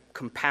kind of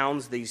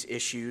compounds these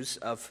issues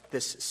of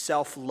this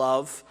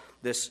self-love,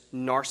 this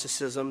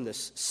narcissism,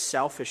 this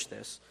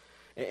selfishness.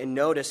 And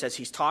notice as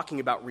he's talking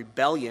about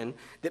rebellion,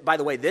 that, by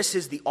the way, this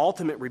is the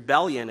ultimate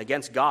rebellion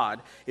against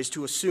God, is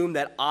to assume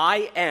that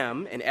I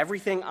am and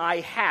everything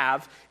I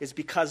have is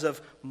because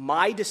of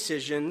my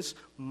decisions,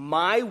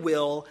 my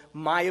will,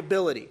 my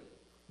ability.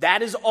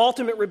 That is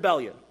ultimate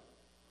rebellion,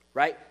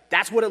 right?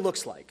 That's what it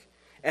looks like.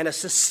 And a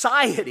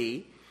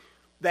society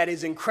that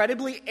is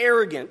incredibly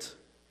arrogant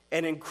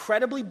and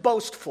incredibly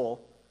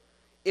boastful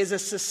is a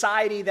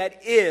society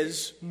that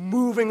is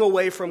moving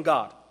away from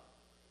God.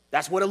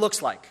 That's what it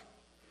looks like.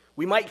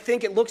 We might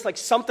think it looks like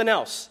something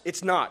else.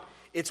 It's not.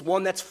 It's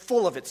one that's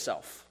full of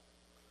itself.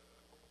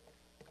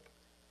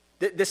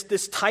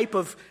 This type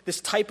of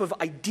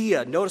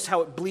idea, notice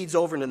how it bleeds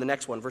over into the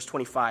next one, verse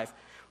 25.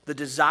 The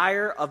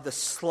desire of the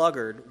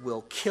sluggard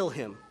will kill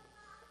him.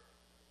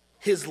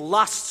 His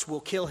lusts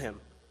will kill him.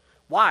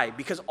 Why?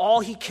 Because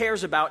all he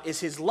cares about is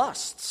his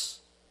lusts.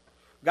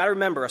 You've got to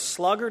remember, a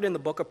sluggard in the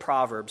book of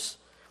Proverbs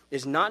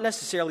is not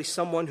necessarily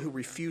someone who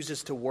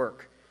refuses to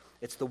work.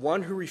 It's the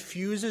one who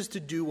refuses to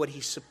do what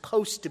he's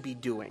supposed to be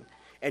doing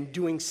and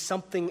doing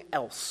something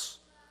else,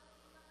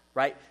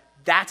 right?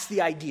 That's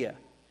the idea.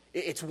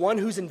 It's one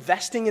who's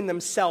investing in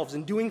themselves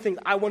and doing things.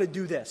 I want to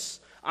do this.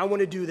 I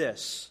want to do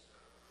this.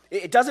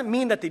 It doesn't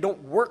mean that they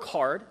don't work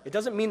hard. It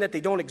doesn't mean that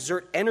they don't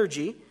exert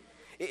energy.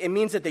 It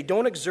means that they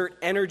don't exert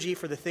energy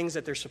for the things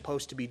that they're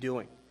supposed to be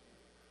doing.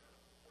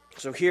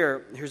 So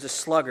here's a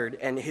sluggard,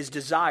 and his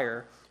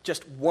desire,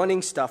 just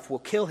wanting stuff, will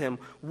kill him.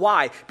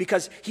 Why?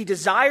 Because he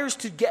desires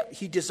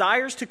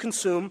to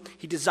consume,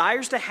 he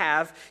desires to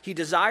have, he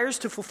desires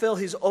to fulfill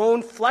his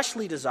own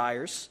fleshly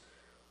desires,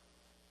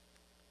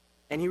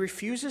 and he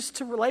refuses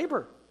to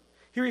labor.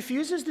 He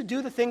refuses to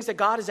do the things that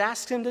God has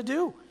asked him to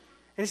do.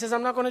 And he says,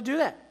 I'm not going to do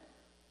that.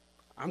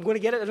 I'm going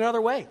to get it another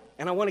way,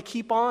 and I want to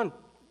keep on.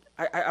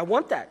 I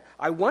want that.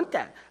 I want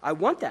that. I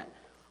want that.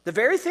 The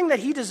very thing that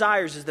he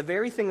desires is the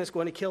very thing that's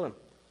going to kill him,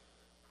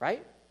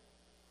 right?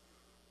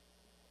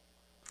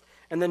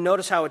 And then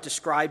notice how it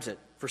describes it.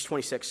 Verse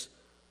 26,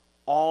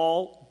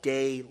 all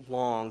day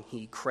long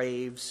he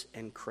craves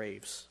and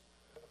craves.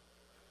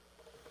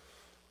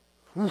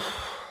 Whew.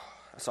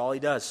 That's all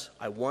he does.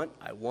 I want,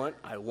 I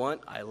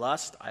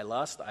lust, I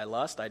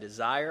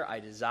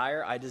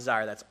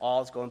desire. That's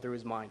all that's going through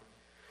his mind.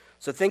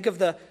 So think of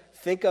the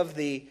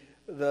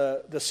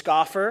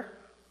scoffer,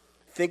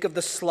 think of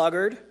the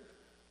sluggard.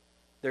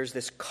 There's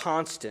this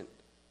constant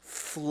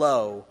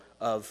flow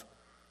of,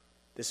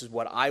 this is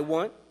what I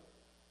want.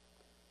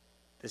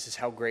 This is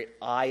how great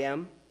I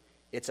am.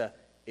 It's a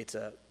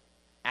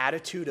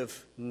attitude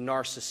of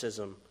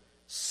narcissism,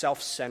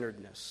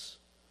 self-centeredness.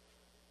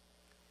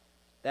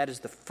 That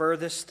is the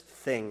furthest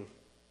thing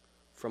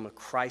from a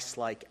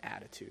Christ-like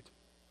attitude.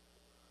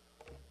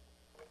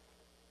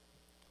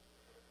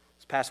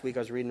 This past week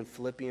I was reading in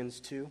Philippians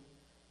 2.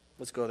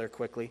 Let's go there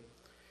quickly.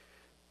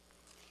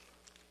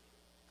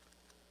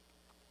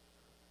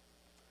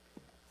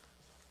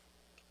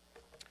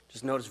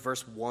 Just notice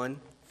verse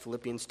 1,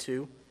 Philippians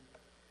 2.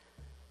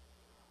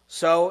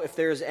 So, if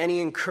there is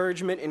any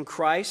encouragement in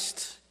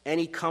Christ,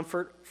 any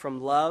comfort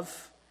from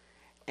love,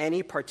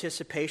 any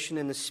participation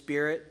in the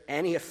Spirit,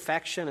 any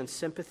affection and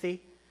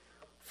sympathy,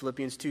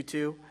 Philippians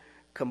 2:2,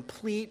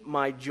 complete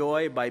my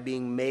joy by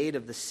being made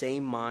of the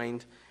same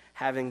mind,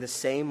 having the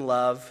same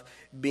love,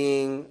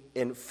 being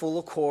in full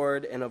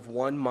accord and of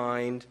one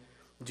mind,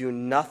 do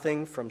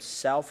nothing from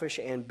selfish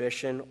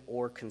ambition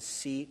or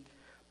conceit,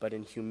 but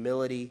in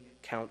humility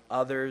count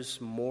others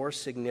more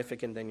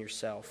significant than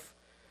yourself.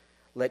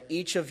 Let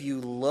each of you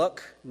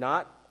look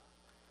not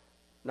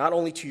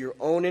only to your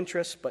own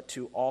interests, but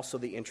to also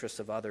the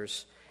interests of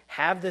others.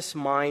 Have this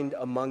mind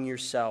among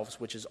yourselves,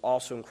 which is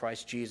also in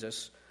Christ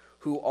Jesus,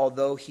 who,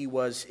 although he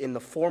was in the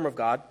form of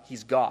God,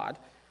 he's God,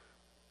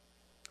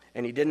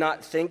 and he did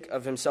not think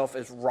of himself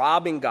as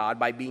robbing God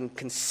by being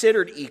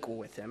considered equal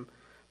with him,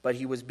 but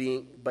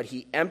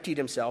he emptied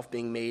himself,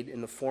 being made in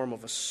the form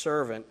of a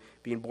servant,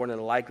 being born in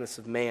the likeness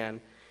of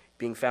man.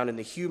 Being found in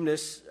the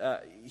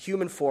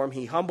human form,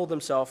 he humbled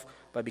himself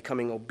by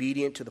becoming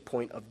obedient to the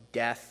point of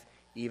death,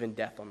 even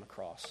death on the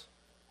cross.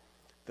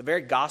 The very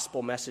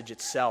gospel message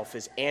itself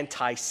is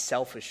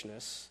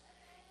anti-selfishness,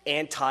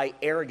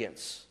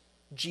 anti-arrogance.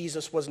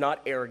 Jesus was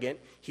not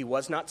arrogant. He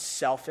was not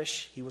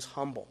selfish. He was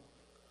humble.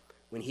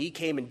 When he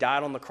came and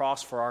died on the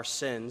cross for our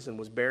sins and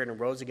was buried and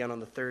rose again on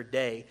the third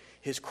day,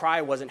 his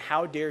cry wasn't,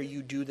 "How dare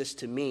you do this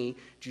to me?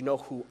 Do you know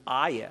who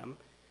I am?"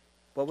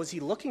 What was he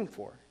looking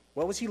for?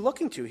 What was he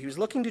looking to? He was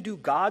looking to do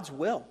God's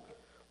will.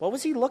 What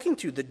was he looking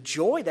to? The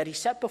joy that he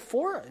set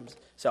before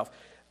himself.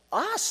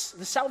 Us,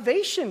 the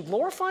salvation,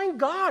 glorifying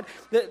God,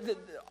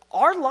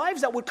 our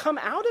lives that would come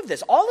out of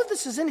this. All of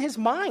this is in his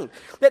mind.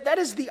 That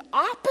is the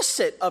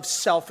opposite of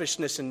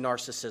selfishness and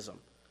narcissism.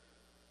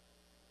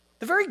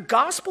 The very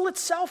gospel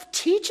itself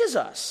teaches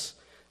us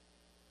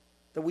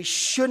that we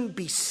shouldn't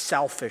be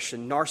selfish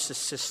and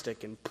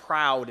narcissistic and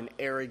proud and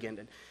arrogant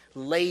and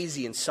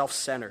lazy and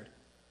self-centered.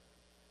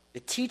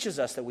 It teaches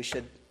us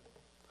that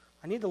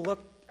I need to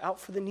look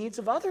out for the needs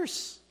of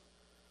others,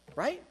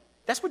 right?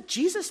 That's what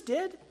Jesus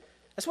did.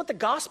 That's what the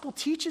gospel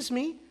teaches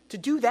me, to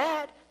do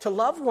that, to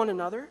love one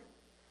another.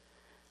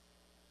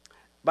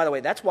 By the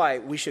way, that's why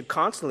we should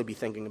constantly be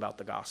thinking about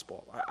the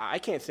gospel. I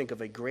can't think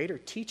of a greater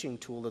teaching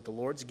tool that the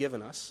Lord's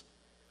given us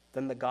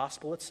than the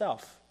gospel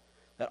itself.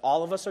 That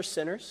all of us are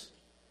sinners,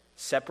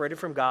 separated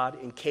from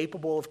God,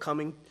 incapable of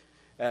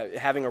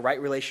having a right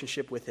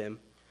relationship with him.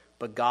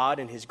 But God,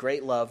 in his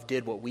great love,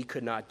 did what we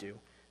could not do.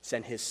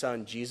 Sent his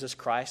son, Jesus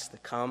Christ, to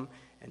come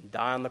and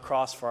die on the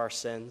cross for our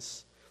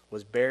sins,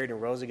 was buried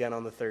and rose again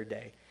on the third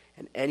day.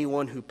 And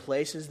anyone who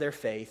places their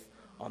faith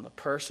on the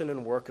person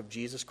and work of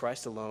Jesus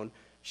Christ alone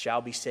shall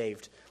be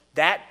saved.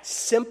 That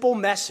simple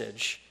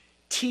message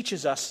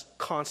teaches us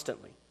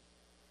constantly,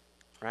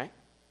 right?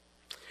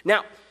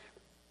 Now,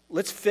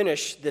 let's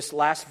finish this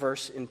last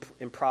verse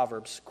in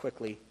Proverbs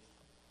quickly,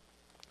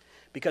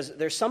 because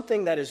there's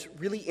something that is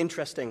really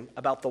interesting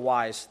about the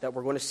wise that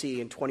we're going to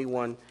see in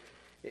 21,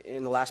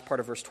 in the last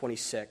part of verse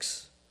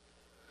 26.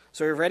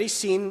 So we've already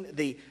seen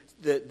the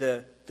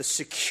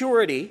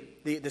security,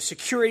 the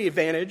security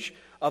advantage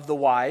of the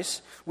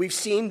wise. We've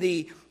seen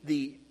the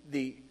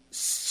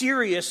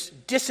serious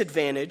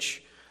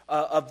disadvantage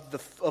of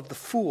the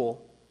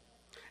fool.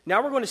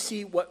 Now we're going to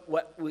see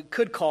what we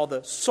could call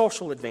the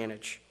social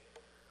advantage.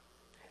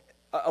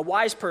 A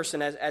wise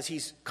person, as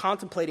he's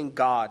contemplating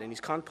God, and he's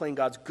contemplating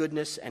God's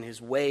goodness and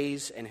his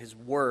ways and his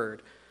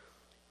word,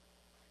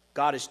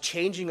 God is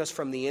changing us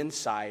from the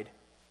inside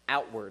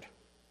outward,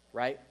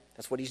 right?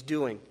 That's what he's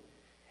doing.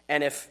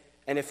 And if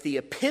the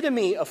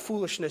epitome of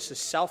foolishness is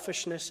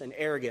selfishness and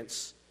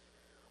arrogance,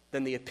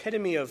 then the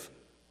epitome of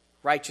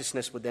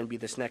righteousness would then be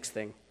this next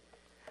thing.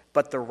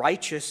 But the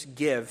righteous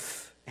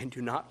give and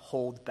do not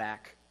hold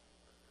back.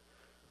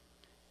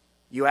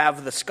 You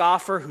have the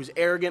scoffer who's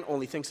arrogant,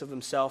 only thinks of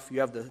himself. You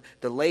have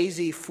the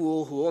lazy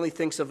fool who only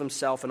thinks of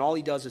himself, and all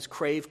he does is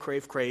crave,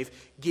 crave, crave,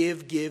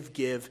 give, give,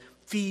 give,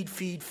 feed,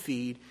 feed,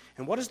 feed.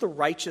 And what is the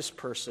righteous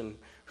person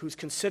who's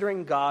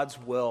considering God's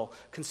will,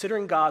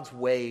 considering God's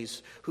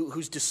ways,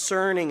 who's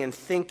discerning and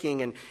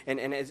thinking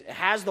and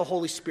has the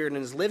Holy Spirit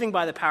and is living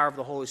by the power of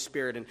the Holy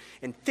Spirit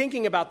and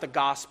thinking about the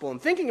gospel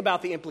and thinking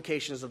about the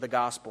implications of the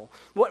gospel?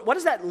 What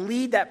does that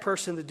lead that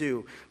person to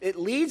do? It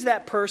leads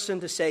that person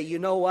to say, you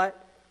know what?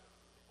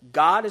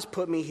 God has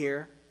put me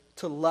here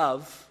to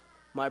love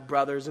my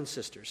brothers and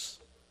sisters.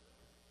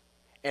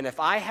 And if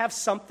I have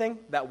something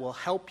that will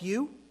help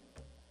you,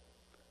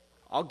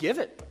 I'll give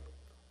it.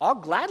 I'll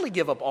gladly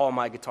give up all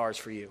my guitars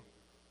for you.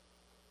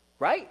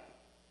 Right?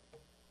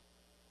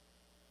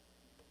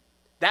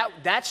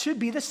 That should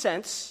be the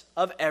sense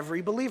of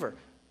every believer.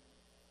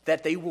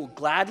 That they will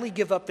gladly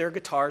give up their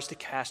guitars to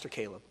Pastor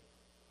Caleb.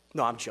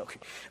 No, I'm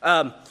joking.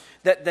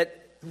 That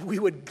we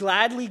would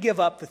gladly give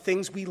up the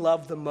things we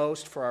love the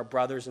most for our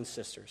brothers and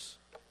sisters,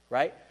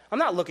 right? I'm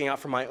not looking out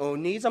for my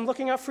own needs. I'm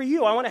looking out for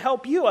you. I want to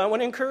help you. I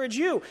want to encourage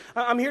you.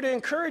 I'm here to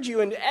encourage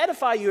you and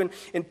edify you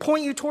and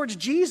point you towards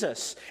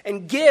Jesus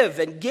and give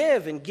and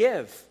give and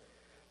give.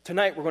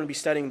 Tonight we're going to be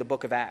studying the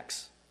book of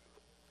Acts.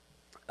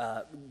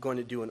 Going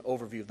to do an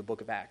overview of the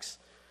book of Acts.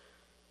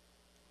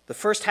 The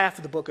first half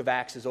of the book of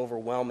Acts is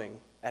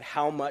overwhelming at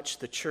how much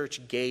the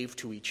church gave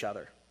to each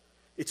other.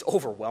 It's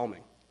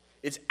overwhelming.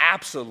 It's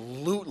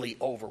absolutely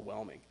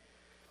overwhelming.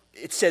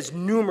 It says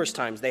numerous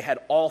times they had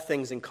all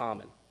things in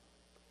common.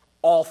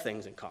 All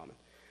things in common.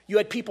 You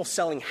had people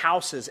selling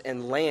houses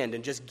and land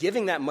and just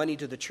giving that money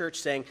to the church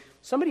saying,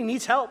 somebody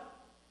needs help.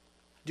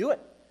 Do it.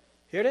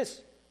 Here it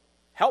is.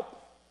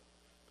 Help.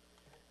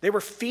 They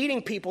were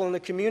feeding people in the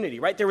community,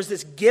 right? There was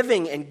this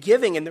giving, and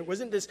there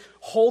wasn't this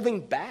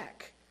holding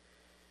back.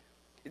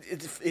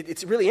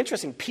 It's really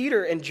interesting.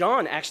 Peter and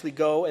John actually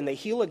go and they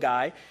heal a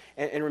guy.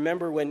 And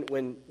remember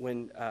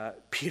when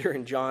Peter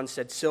and John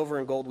said, silver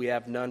and gold we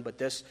have none, but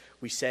this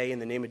we say in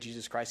the name of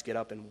Jesus Christ, get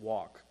up and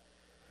walk.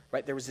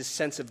 Right? There was this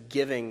sense of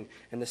giving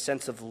and the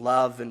sense of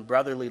love and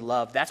brotherly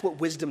love. That's what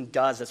wisdom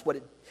does.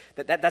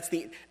 That's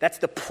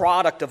the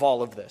product of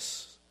all of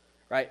this.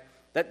 Right?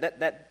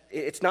 That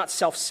it's not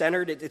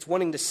self-centered. It's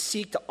wanting to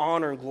seek to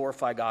honor and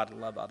glorify God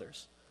and love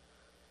others.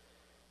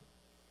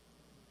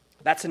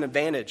 That's an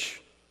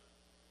advantage.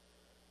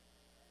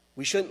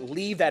 We shouldn't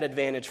leave that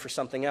advantage for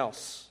something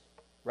else,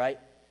 right?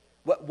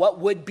 What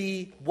would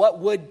be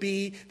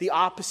the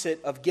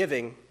opposite of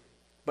giving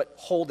but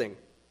holding,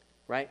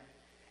 right?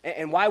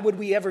 And why would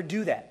we ever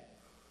do that?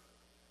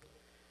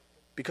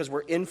 Because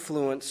we're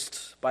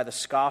influenced by the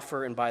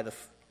scoffer and by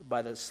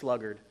the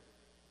sluggard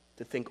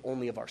to think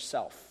only of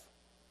ourselves,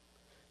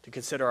 to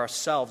consider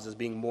ourselves as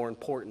being more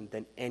important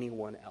than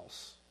anyone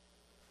else.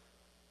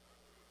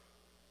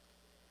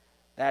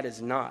 That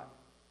is not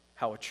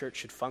how a church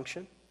should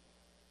function.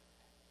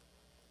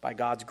 By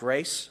God's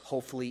grace,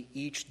 hopefully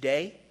each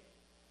day,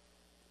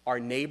 our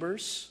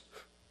neighbors,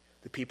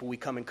 the people we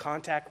come in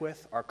contact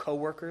with, our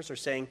coworkers are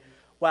saying,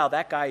 wow,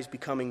 that guy is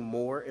becoming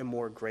more and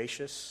more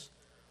gracious,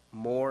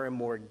 more and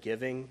more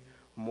giving,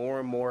 more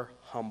and more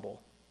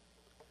humble,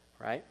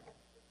 right?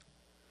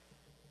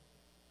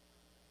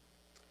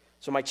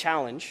 So my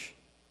challenge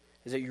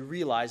is that you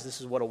realize this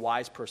is what a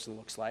wise person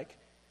looks like,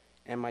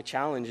 and my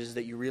challenge is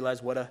that you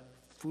realize what a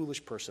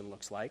foolish person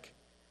looks like,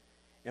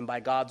 and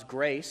by God's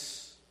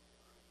grace,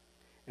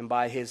 and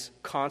by his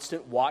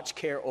constant watch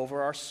care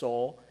over our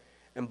soul,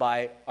 and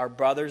by our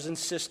brothers and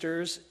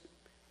sisters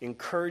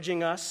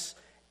encouraging us,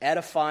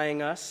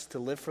 edifying us to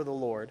live for the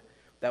Lord,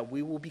 that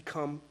we will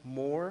become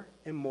more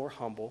and more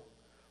humble,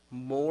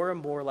 more and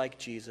more like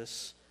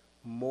Jesus,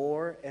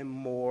 more and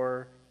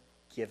more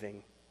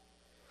giving.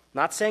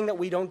 Not saying that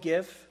we don't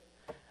give.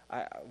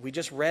 We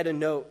just read a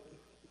note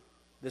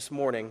this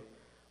morning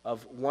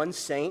of one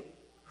saint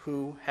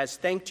who has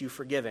thanked you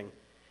for giving.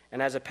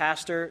 And as a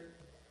pastor,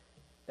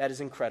 that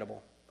is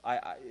incredible.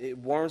 It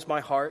warms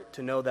my heart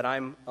to know that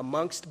I'm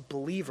amongst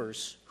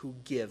believers who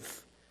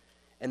give.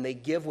 And they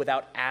give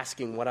without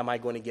asking, what am I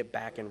going to get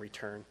back in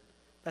return?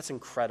 That's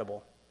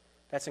incredible.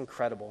 That's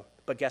incredible.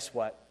 But guess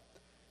what?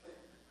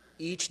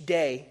 Each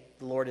day,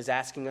 the Lord is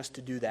asking us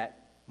to do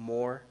that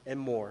more and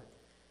more.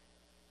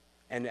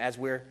 And as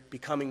we're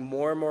becoming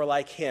more and more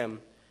like him,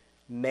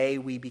 may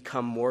we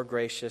become more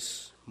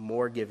gracious,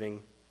 more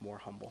giving, more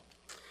humble.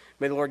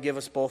 May the Lord give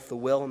us both the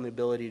will and the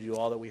ability to do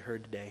all that we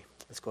heard today.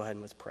 Let's go ahead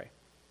and let's pray.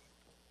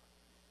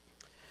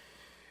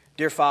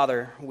 Dear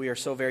Father, we are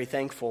so very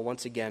thankful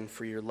once again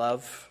for your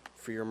love,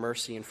 for your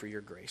mercy, and for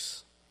your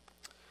grace.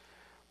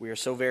 We are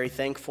so very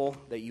thankful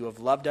that you have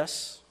loved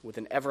us with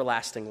an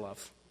everlasting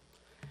love,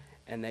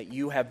 and that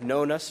you have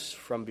known us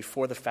from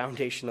before the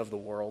foundation of the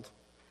world.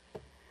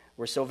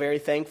 We're so very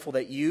thankful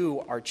that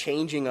you are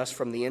changing us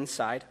from the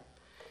inside,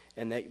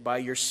 and that by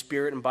your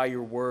Spirit and by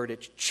your word,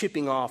 it's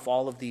chipping off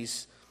all of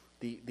these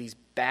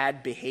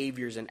bad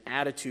behaviors and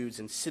attitudes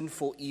and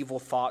sinful, evil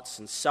thoughts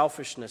and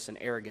selfishness and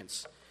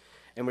arrogance.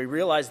 And we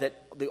realize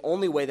that the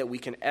only way that we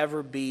can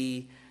ever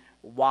be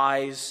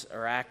wise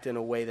or act in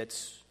a way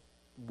that's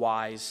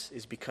wise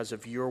is because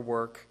of your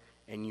work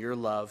and your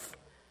love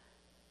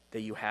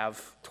that you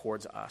have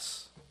towards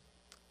us.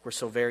 We're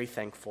so very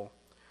thankful.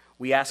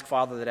 We ask,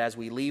 Father, that as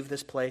we leave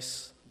this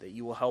place, that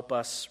you will help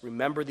us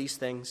remember these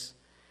things,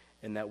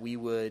 and that we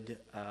would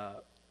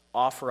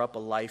offer up a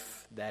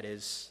life that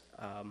is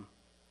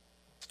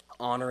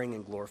honoring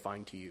and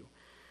glorifying to you.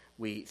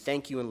 We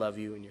thank you and love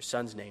you in your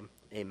Son's name.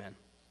 Amen.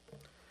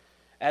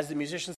 As the musicians